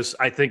 right? Because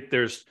I think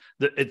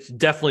it's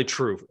definitely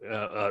true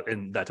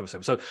in that type of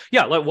stuff. So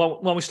yeah, why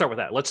don't we start with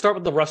that? Let's start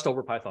with the Rust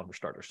over Python for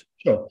starters.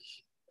 Sure.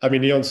 I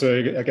mean, the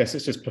answer, I guess,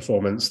 it's just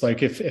performance.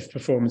 Like if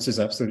performance is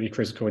absolutely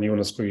critical and you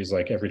want to squeeze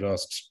like every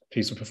last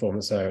piece of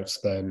performance out,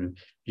 then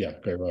yeah,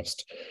 go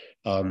Rust.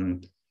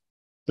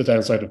 The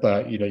downside of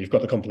that, you've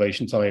got the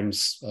compilation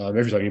times.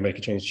 Every time you make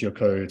a change to your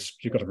code,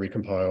 you've got to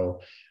recompile.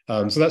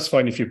 So that's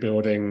fine if you're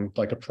building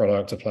like a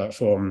product, a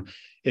platform.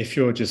 If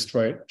you're just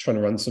trying to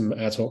run some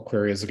ad hoc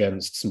queries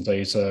against some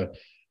data,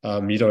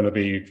 you don't want to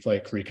be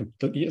like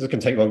it can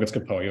take longer to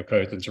compile your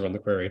code than to run the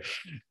query.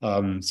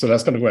 So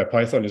that's kind of where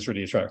Python is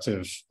really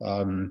attractive,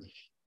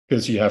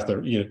 because you have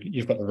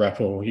you've got the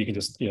REPL. You can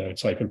just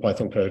type in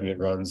Python code and it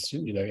runs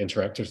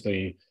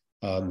interactively.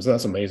 So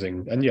that's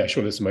amazing. And yeah,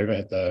 sure, there's some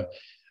overhead there.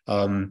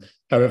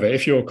 However,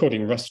 if you're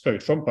coding Rust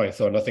code from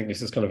Python, I think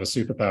this is kind of a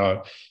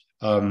superpower.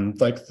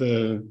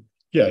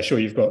 Sure,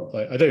 you've got,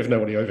 I don't even know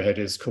what the overhead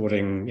is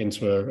coding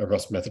into a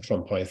Rust method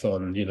from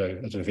Python. I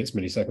don't know if it's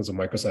milliseconds or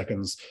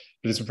microseconds,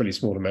 but it's a pretty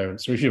small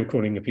amount. So if you're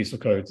calling a piece of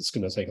code that's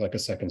going to take like a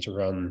second to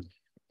run,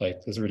 like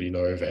there's really no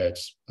overhead.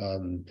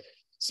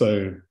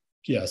 So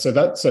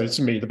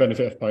to me, the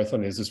benefit of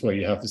Python is where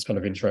you have this kind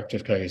of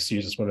interactive case.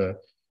 You just want to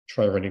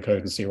try running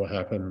code and see what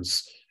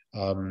happens.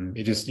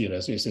 It is,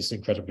 it's just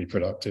incredibly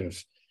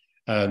productive.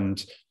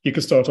 And you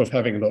could start off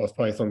having a lot of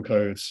Python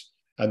code.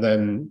 And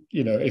then,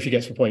 if you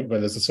get to a point where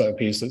there's a certain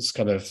piece that's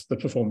kind of the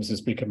performance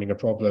is becoming a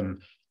problem,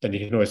 then you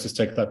can always just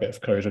take that bit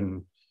of code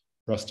and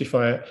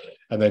Rustify it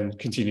and then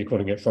continue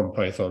calling it from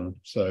Python.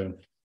 So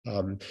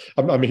I'm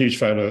a huge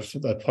fan of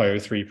the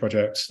Pyo3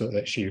 project that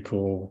lets you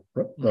call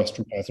Rust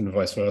from Python and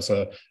vice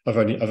versa. I've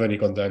only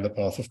gone down the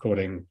path of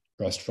calling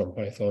Rust from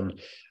Python,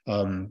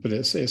 but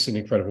it's an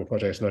incredible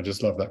project, and I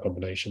just love that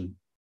combination.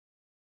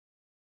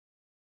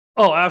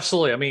 Oh,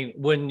 absolutely. I mean,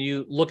 when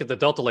you look at the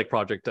Delta Lake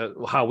project,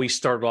 how we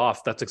started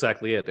off, that's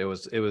exactly it. It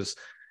was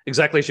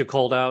exactly as you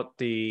called out.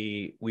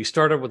 We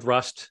started with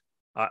Rust.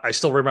 I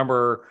still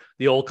remember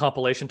the old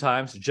compilation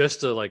times,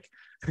 just to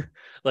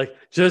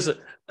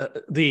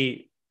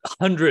the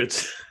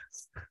hundreds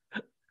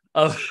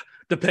of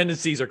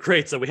dependencies or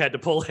crates that we had to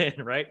pull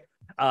in, right?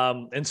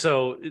 And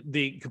so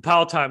the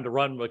compile time to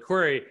run the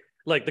query,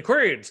 like the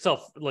query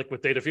itself, like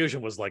with Data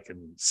Fusion, was like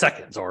in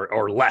seconds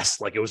or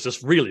less. Like it was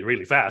just really,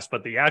 really fast.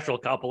 But the actual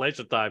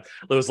compilation time,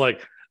 it was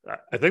like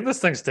I think this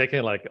thing's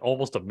taking like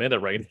almost a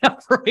minute right now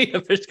for me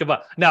to fish come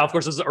out. Now, of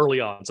course, this is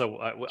early on, so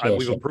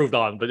we've improved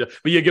on. But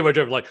you give a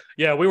drift, like,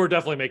 yeah, we were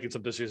definitely making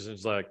some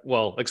decisions. Like,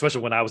 well,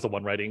 especially when I was the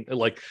one writing,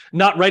 like,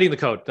 not writing the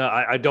code.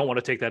 I don't want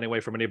to take that away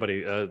from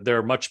anybody. There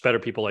are much better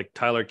people like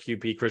Tyler,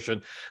 QP,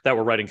 Christian that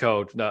were writing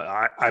code.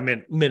 I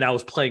mean, I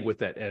was playing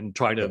with it and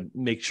trying to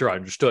make sure I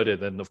understood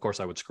it, and of course,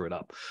 I would screw it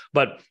up.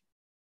 But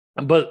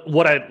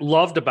what I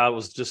loved about it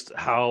was just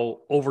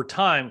how over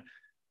time,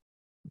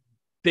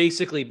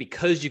 basically,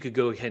 because you could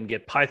go ahead and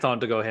get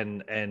Python to go ahead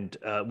and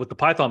with the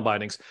Python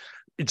bindings,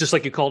 just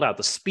like you called out,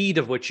 the speed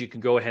of which you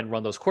can go ahead and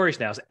run those queries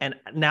now. And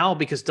now,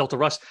 because Delta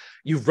Rust,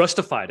 you've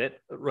Rustified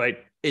it, right?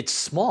 It's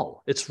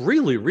small. It's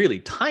really, really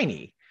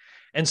tiny.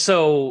 And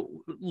so,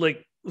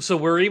 so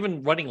we're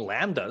even running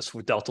Lambdas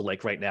with Delta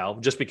Lake right now,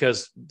 just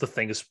because the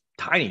thing is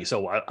tiny.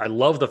 So I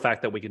love the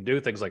fact that we can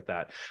do things like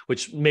that,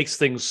 which makes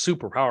things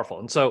super powerful.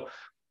 And so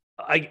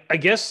I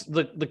guess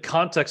the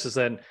context is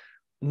then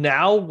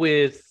now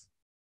with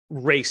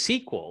Ray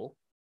SQL,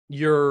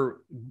 you're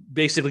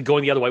basically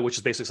going the other way, which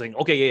is basically saying,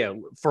 okay, yeah,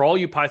 for all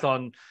you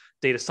Python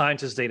data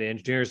scientists, data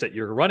engineers that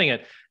you're running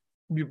it,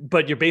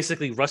 but you're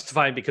basically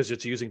Rustifying because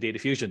it's using data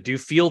fusion. Do you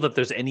feel that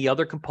there's any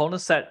other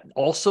components that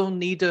also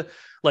need to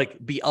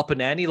like be up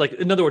and ante? Like,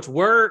 in other words,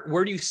 where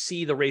do you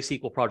see the Ray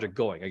SQL project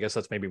going? I guess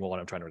that's maybe what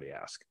I'm trying to really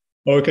ask.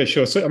 Okay,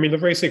 sure. So, I mean, the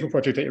Ray SQL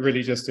project, it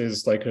really just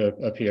is like a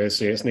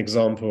POC. It's an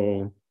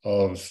example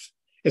of,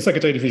 it's like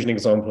a data fusion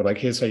example. Like,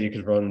 here's how you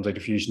could run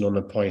data fusion on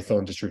a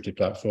Python distributed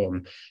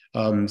platform.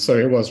 So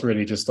it was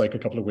really just like a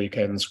couple of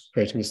weekends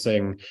creating this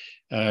thing.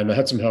 And I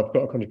had some help,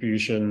 got a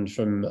contribution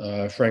from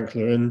Frank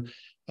Lewin.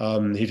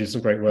 He did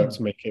some great work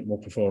to make it more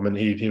performant.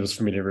 He was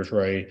familiar with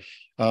Ray.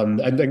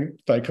 And then,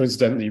 like,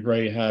 coincidentally,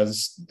 Ray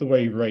has, the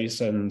way Ray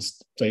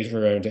sends data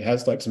around, it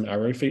has like some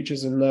arrow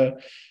features in there.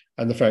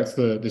 And the fact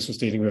that this was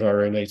dealing with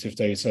our own native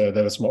data,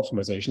 there were some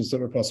optimizations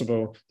that were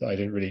possible that I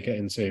didn't really get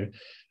into.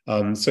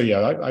 So yeah,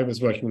 I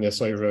was working on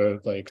this over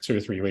like 2 or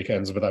 3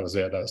 weekends, but that was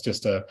it. That's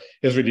just it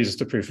was really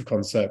just a proof of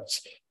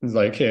concept.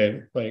 Like,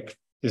 here, like,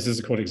 this is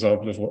a cool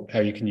example of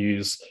how you can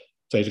use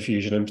data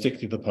fusion, and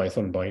particularly the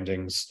Python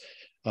bindings.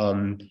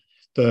 So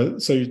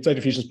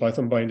data fusion's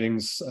Python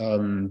bindings,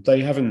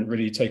 they haven't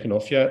really taken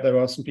off yet. There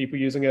are some people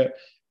using it,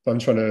 but I'm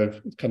trying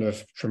to kind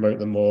of promote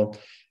them more.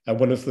 And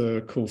one of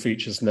the cool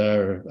features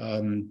now,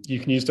 you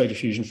can use data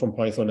fusion from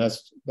Python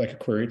as like a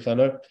query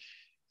planner,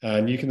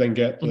 and you can then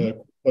get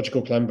the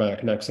logical plan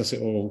back and access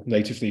it all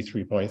natively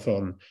through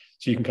Python.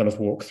 So you can kind of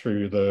walk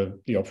through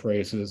the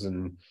operators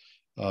and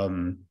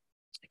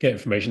get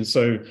information.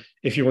 So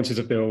if you wanted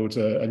to build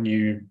a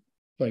new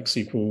like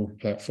SQL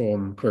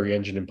platform query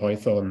engine in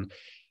Python,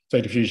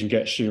 data fusion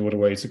gets you all the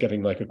way to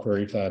getting like a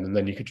query plan, and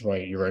then you could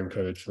write your own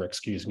code for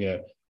executing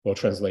it or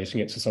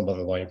translating it to some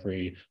other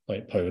library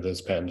like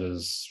Podas,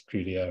 Pandas,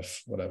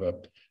 PDF, whatever.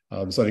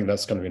 So I think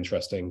that's kind of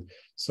interesting.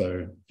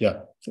 So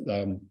yeah,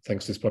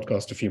 thanks to this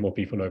podcast, a few more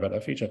people know about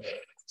that feature.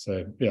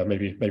 So yeah,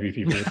 maybe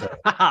people would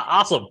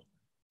Awesome.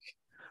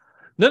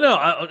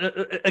 No.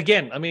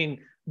 Again, I mean,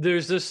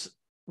 there's this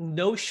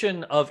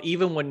notion of,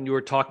 even when you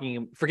were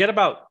talking,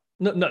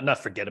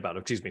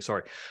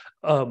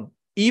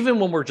 even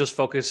when we're just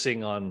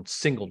focusing on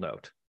single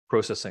node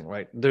processing,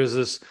 right? There's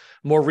this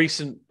more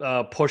recent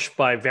push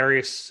by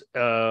various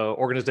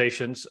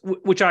organizations,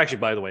 which I actually,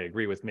 by the way,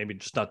 agree with, maybe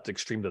just not the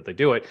extreme that they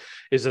do it,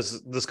 is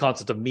this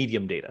concept of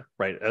medium data,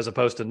 right? As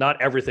opposed to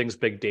not everything's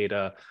big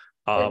data.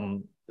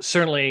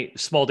 Certainly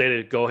small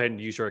data, go ahead and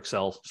use your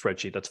Excel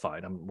spreadsheet. That's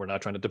fine. We're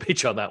not trying to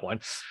debate you on that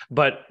one.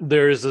 But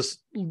there is this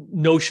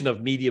notion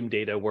of medium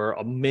data where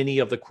many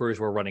of the queries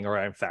we're running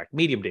are in fact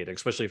medium data,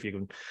 especially if you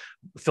can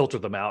filter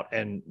them out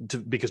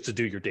because to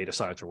do your data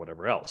science or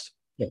whatever else.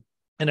 Yeah.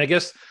 And I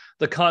guess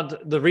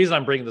the reason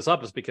I'm bringing this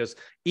up is because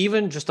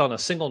even just on a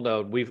single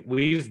node,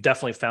 we've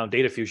definitely found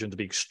data fusion to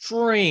be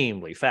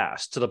extremely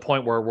fast, to the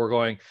point where we're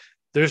going,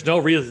 there's no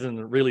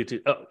reason really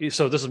to.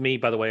 So this is me,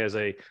 by the way, as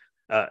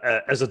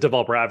a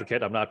developer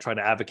advocate. I'm not trying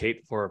to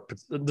advocate for,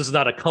 this is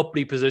not a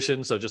company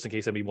position. So just in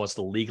case anybody wants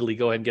to legally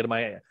go ahead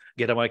and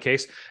get on my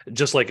case,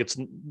 just like it's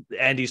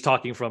Andy's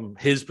talking from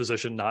his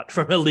position, not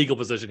from a legal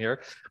position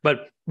here.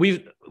 But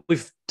we've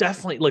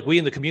definitely, like, we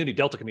in the community,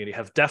 Delta community,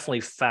 have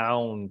definitely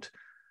found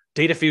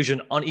data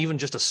fusion on even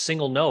just a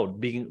single node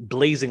being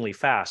blazingly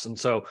fast. And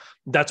so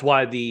that's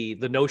why the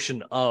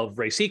notion of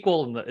Ray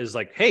SQL is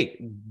like,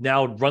 hey,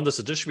 now run this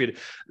as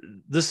distributed.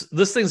 This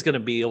thing's going to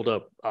be able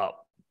to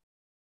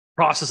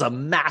process a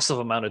massive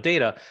amount of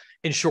data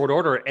in short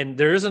order, and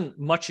there isn't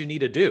much you need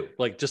to do.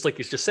 Like, just like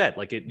you just said,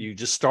 like you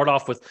just start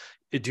off with,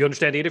 do you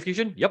understand data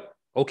fusion? Yep.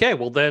 Okay.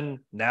 Well, then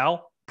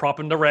now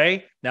prop into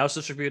Ray. Now it's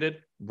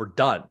distributed. We're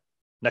done.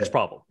 Next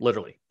problem.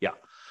 Literally. Yeah.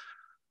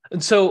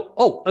 And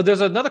so,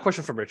 there's another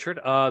question from Richard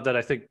that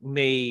I think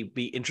may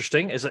be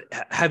interesting. Is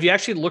have you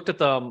actually looked at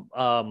the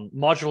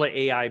modular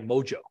AI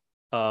Mojo?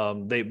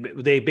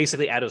 They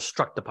basically added a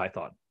struct to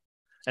Python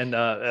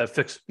and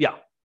fix. Yeah.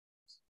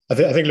 I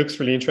think it looks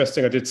really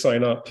interesting. I did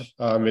sign up.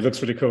 It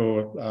looks really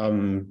cool.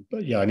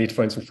 But yeah, I need to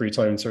find some free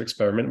time to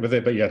experiment with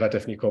it. But yeah, that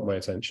definitely caught my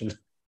attention.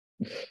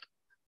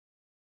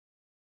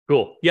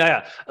 Cool.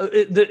 Yeah.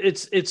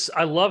 It's.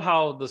 I love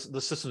how the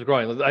system's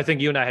growing. I think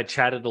you and I had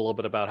chatted a little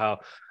bit about how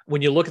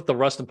when you look at the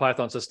Rust and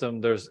Python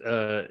system, there's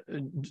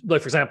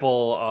like for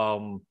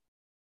example,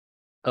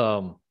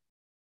 oh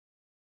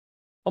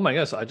my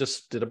goodness, I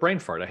just did a brain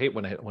fart. I hate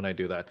when I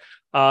do that.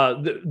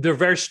 There are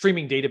various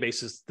streaming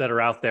databases that are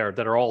out there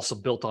that are also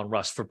built on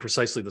Rust for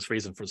precisely this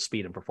reason, for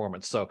speed and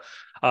performance. So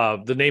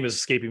the name is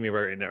escaping me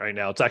right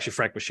now. It's actually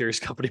Frank Mashiri's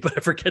company, but I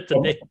forget the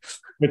name.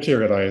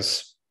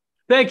 Materialize.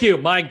 Thank you.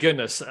 My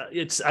goodness,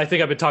 I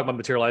think I've been talking about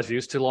Materialize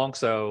views too long,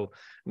 so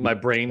my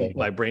brain's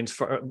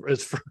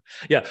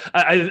yeah.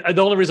 The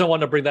only reason I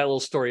wanted to bring that little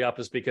story up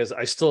is because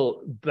I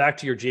still, back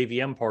to your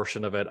JVM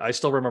portion of it, I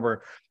still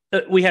remember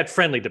we had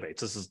friendly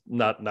debates. This is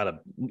not an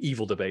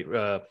evil debate.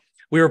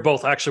 We were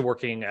both actually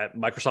working at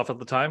Microsoft at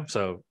the time,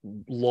 so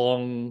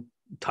long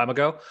time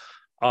ago.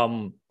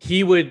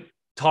 He would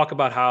talk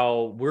about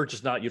how we're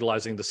just not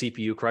utilizing the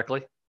CPU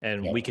correctly,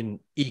 and we can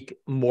eke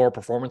more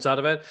performance out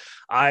of it.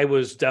 I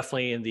was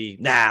definitely in the,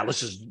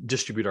 let's just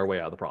distribute our way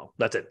out of the problem.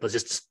 That's it. Let's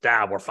just,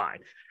 we're fine.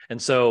 And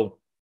so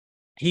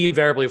he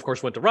invariably, of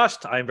course, went to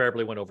Rust. I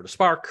invariably went over to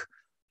Spark,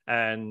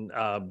 and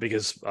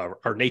because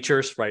our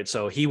natures, right?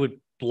 So he would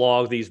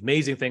blog these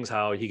amazing things,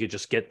 how he could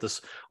just get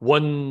this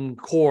one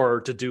core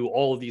to do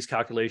all of these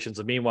calculations.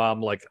 And meanwhile,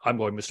 I'm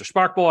going Mr.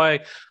 Spark Boy.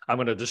 I'm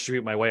going to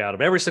distribute my way out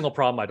of every single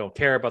problem. I don't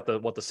care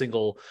about what a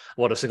single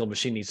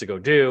machine needs to go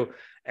do.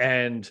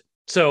 And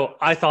so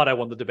I thought I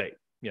won the debate,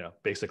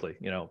 basically,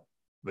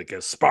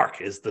 because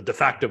Spark is the de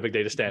facto big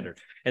data standard.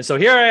 And so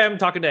here I am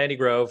talking to Andy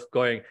Grove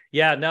going,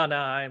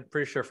 I'm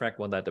pretty sure Frank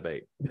won that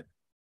debate.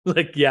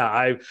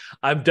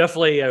 I'm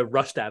definitely a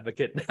Rust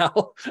advocate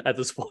now at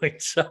this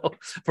point. So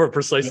for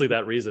precisely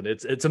that reason,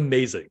 it's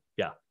amazing.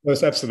 Yeah.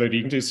 Most absolutely.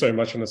 You can do so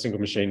much on a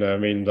single machine. I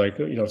mean,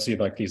 obviously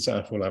these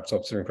Apple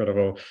laptops are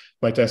incredible.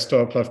 My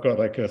desktop, I've got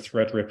like a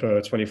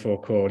Threadripper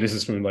 24 core. This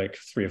is from like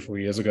 3 or 4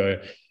 years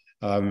ago.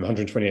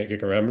 128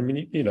 gig of RAM. I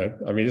mean,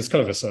 it's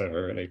kind of a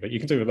server really, but you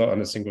can do a lot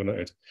on a single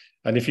node.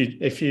 And if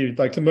you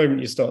like, the moment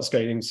you start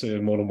scaling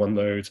to more than one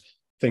node,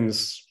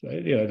 things,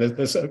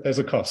 there's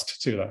a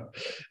cost to that.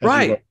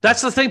 Right.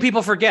 That's the thing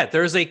people forget.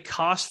 There's a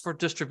cost for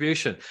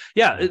distribution.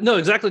 Yeah, no,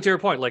 exactly to your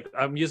point. Like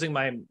I'm using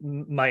my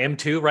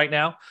M2 right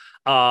now.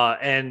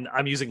 And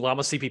I'm using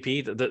Llama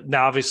CPP.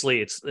 Now,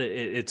 obviously,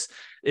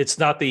 it's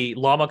not the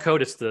Llama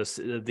code; it's the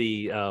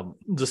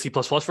C++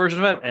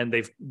 version of it, and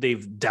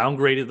they've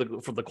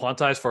downgraded for the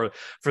quantize for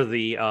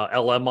the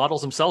LM models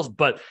themselves.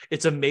 But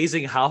it's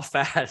amazing how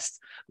fast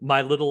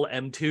my little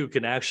M2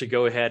 can actually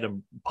go ahead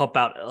and pump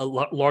out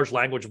large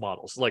language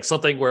models, like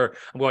something where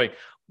I'm going.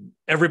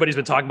 Everybody's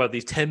been talking about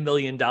these $10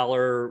 million,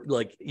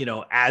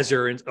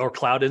 Azure or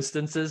cloud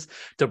instances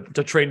to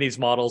train these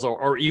models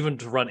or even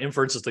to run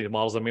inferences to these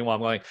models. And meanwhile,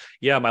 I'm going,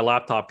 my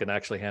laptop can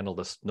actually handle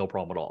this, no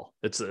problem at all.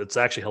 It's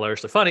actually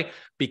hilariously funny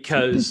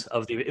because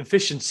of the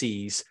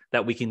efficiencies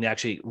that we can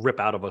actually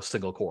rip out of a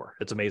single core.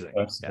 It's amazing.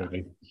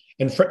 Absolutely.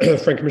 Yeah. And Frank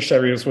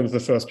Mashiri was one of the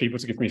first people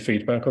to give me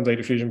feedback on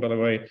Data Fusion, by the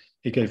way.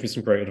 He gave me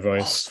some great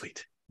advice. Oh,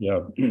 sweet. Yeah.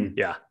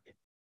 Yeah.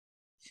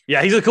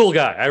 Yeah, he's a cool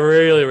guy. I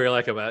really, really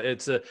like him.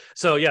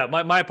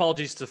 My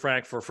apologies to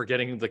Frank for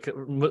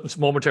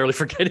momentarily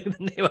forgetting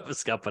the name of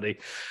his company.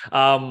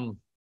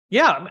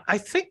 I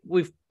think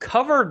we've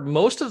covered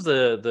most of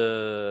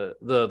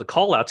the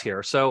call outs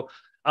here. So,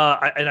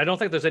 I don't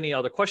think there's any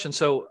other questions.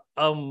 So,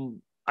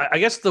 I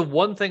guess the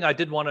one thing I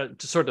did want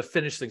to sort of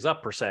finish things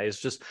up per se is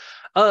just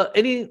where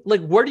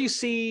do you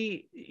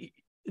see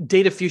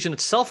Data Fusion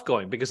itself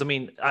going? Because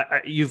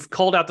you've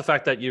called out the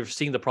fact that you're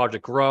seeing the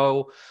project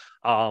grow.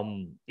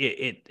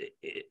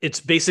 It's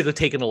basically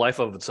taken a life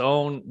of its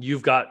own.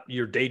 You've got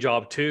your day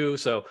job too,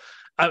 so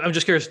I'm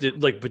just curious.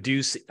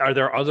 Are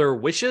there other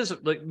wishes?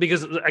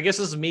 Because I guess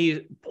this is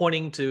me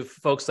pointing to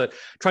folks that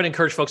trying to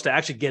encourage folks to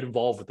actually get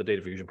involved with the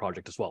Data Fusion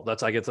project as well.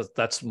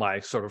 That's my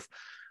sort of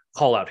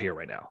call out here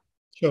right now.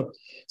 Sure.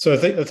 So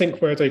I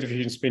think where Data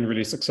Fusion's been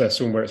really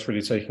successful and where it's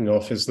really taking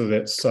off is that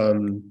it's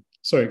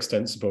so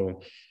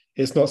extensible.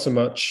 It's not so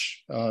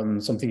much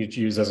something you'd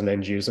use as an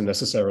end user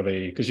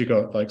necessarily, because you've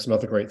got like some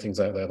other great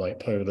things out there like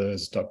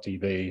Polars,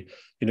 DuckDB.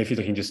 If you're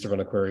looking just to run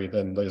a query,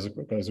 then those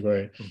are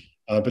great.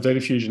 But Data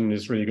Fusion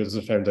is really good as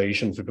a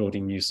foundation for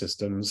building new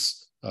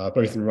systems,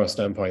 both in Rust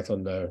and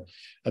Python now.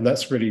 And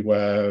that's really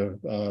where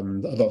a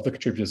lot of the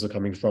contributors are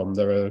coming from.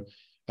 There are,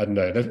 at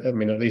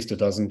least a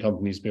dozen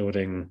companies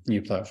building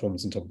new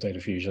platforms on top of Data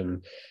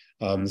Fusion.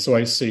 So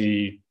I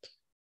see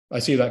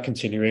that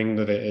continuing,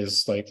 that it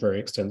is like very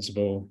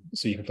extensible.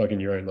 So you can plug in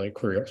your own like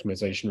query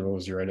optimization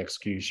rules, your own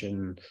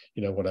execution,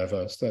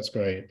 whatever. So that's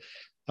great.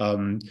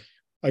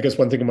 I guess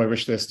one thing on my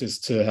wish list is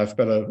to have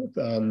better.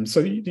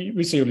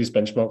 We see all these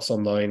benchmarks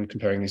online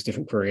comparing these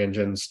different query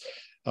engines.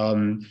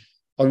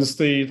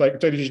 Honestly, like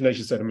Data Fusion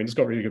Nation said, it's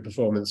got really good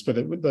performance, but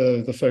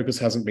the focus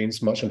hasn't been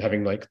so much on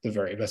having like the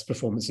very best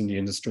performance in the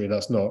industry.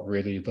 That's not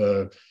really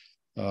the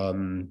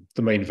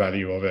main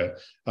value of it.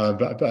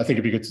 But I think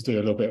it'd be good to do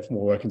a little bit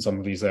more work in some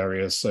of these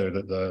areas so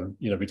that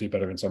we do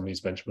better in some of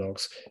these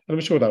benchmarks. And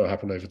I'm sure that will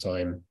happen over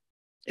time.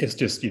 It's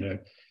just,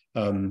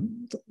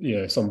 Someone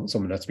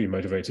has to be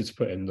motivated to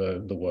put in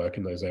the work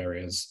in those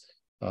areas.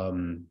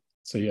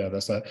 So yeah,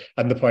 that's that.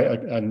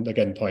 And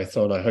again,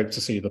 Python, I hope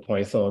to see the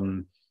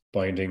Python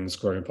bindings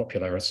grow in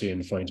popularity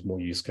and find more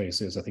use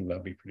cases. I think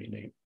that'd be pretty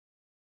neat.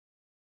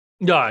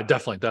 Yeah,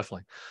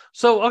 definitely.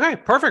 So, okay,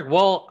 perfect.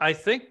 Well, I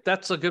think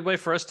that's a good way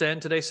for us to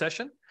end today's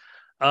session.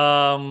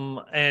 Sorry,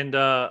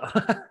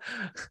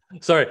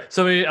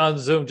 somebody on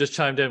Zoom just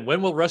chimed in.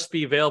 When will Rust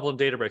be available in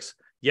Databricks?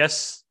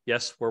 Yes,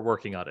 we're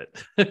working on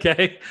it.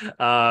 Okay.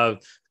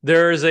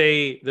 There's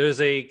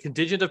a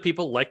contingent of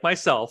people like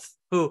myself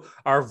who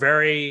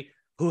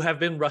have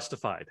been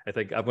Rustified. I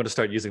think I'm going to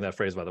start using that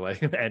phrase, by the way,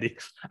 Andy.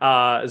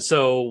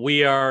 So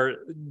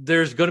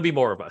there's going to be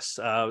more of us.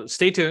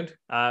 Stay tuned.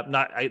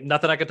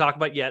 Nothing I can talk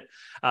about yet.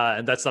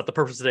 And that's not the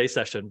purpose of today's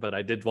session, but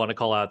I did want to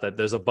call out that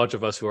there's a bunch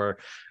of us who are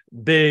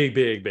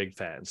big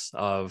fans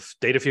of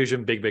Data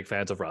Fusion, big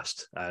fans of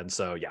Rust. And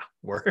so, yeah,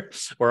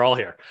 we're all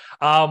here.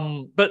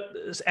 But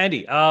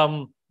Andy,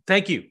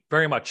 thank you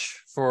very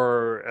much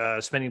for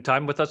spending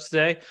time with us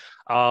today.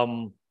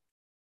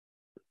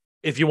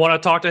 If you want to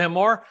talk to him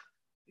more,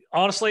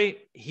 honestly,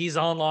 he's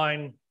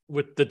online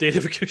with the Data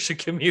Fusion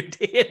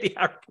community and the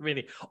R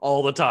community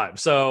all the time.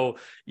 So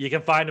you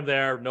can find him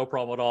there, no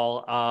problem at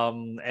all.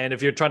 And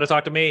if you're trying to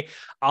talk to me,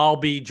 I'll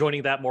be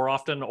joining that more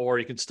often, or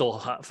you can still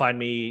find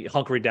me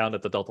hunkering down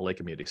at the Delta Lake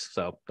communities.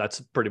 So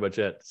that's pretty much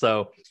it.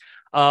 So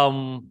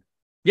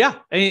yeah,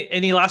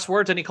 any last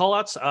words, any call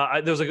outs?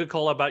 There was a good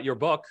call about your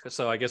book.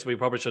 So I guess we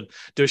probably should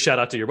do a shout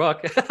out to your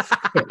book.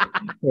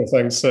 Well,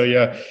 thanks. So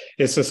yeah,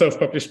 it's a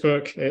self-published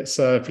book. It's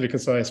pretty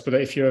concise, but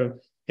if you're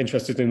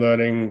interested in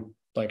learning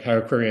like how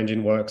a query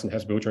engine works and how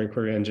to build your own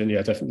query engine,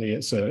 yeah, definitely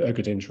it's a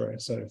good intro.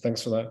 So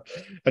thanks for that.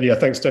 And yeah,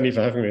 thanks, Denny,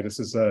 for having me. This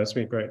is it's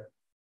been great.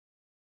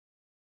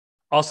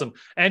 Awesome.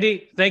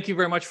 Andy, thank you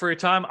very much for your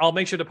time. I'll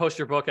make sure to post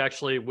your book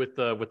actually with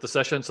the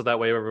session, so that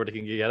way everybody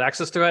can get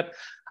access to it.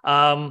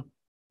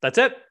 That's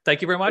it.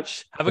 Thank you very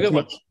much. Have a good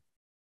one.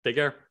 Take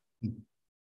care.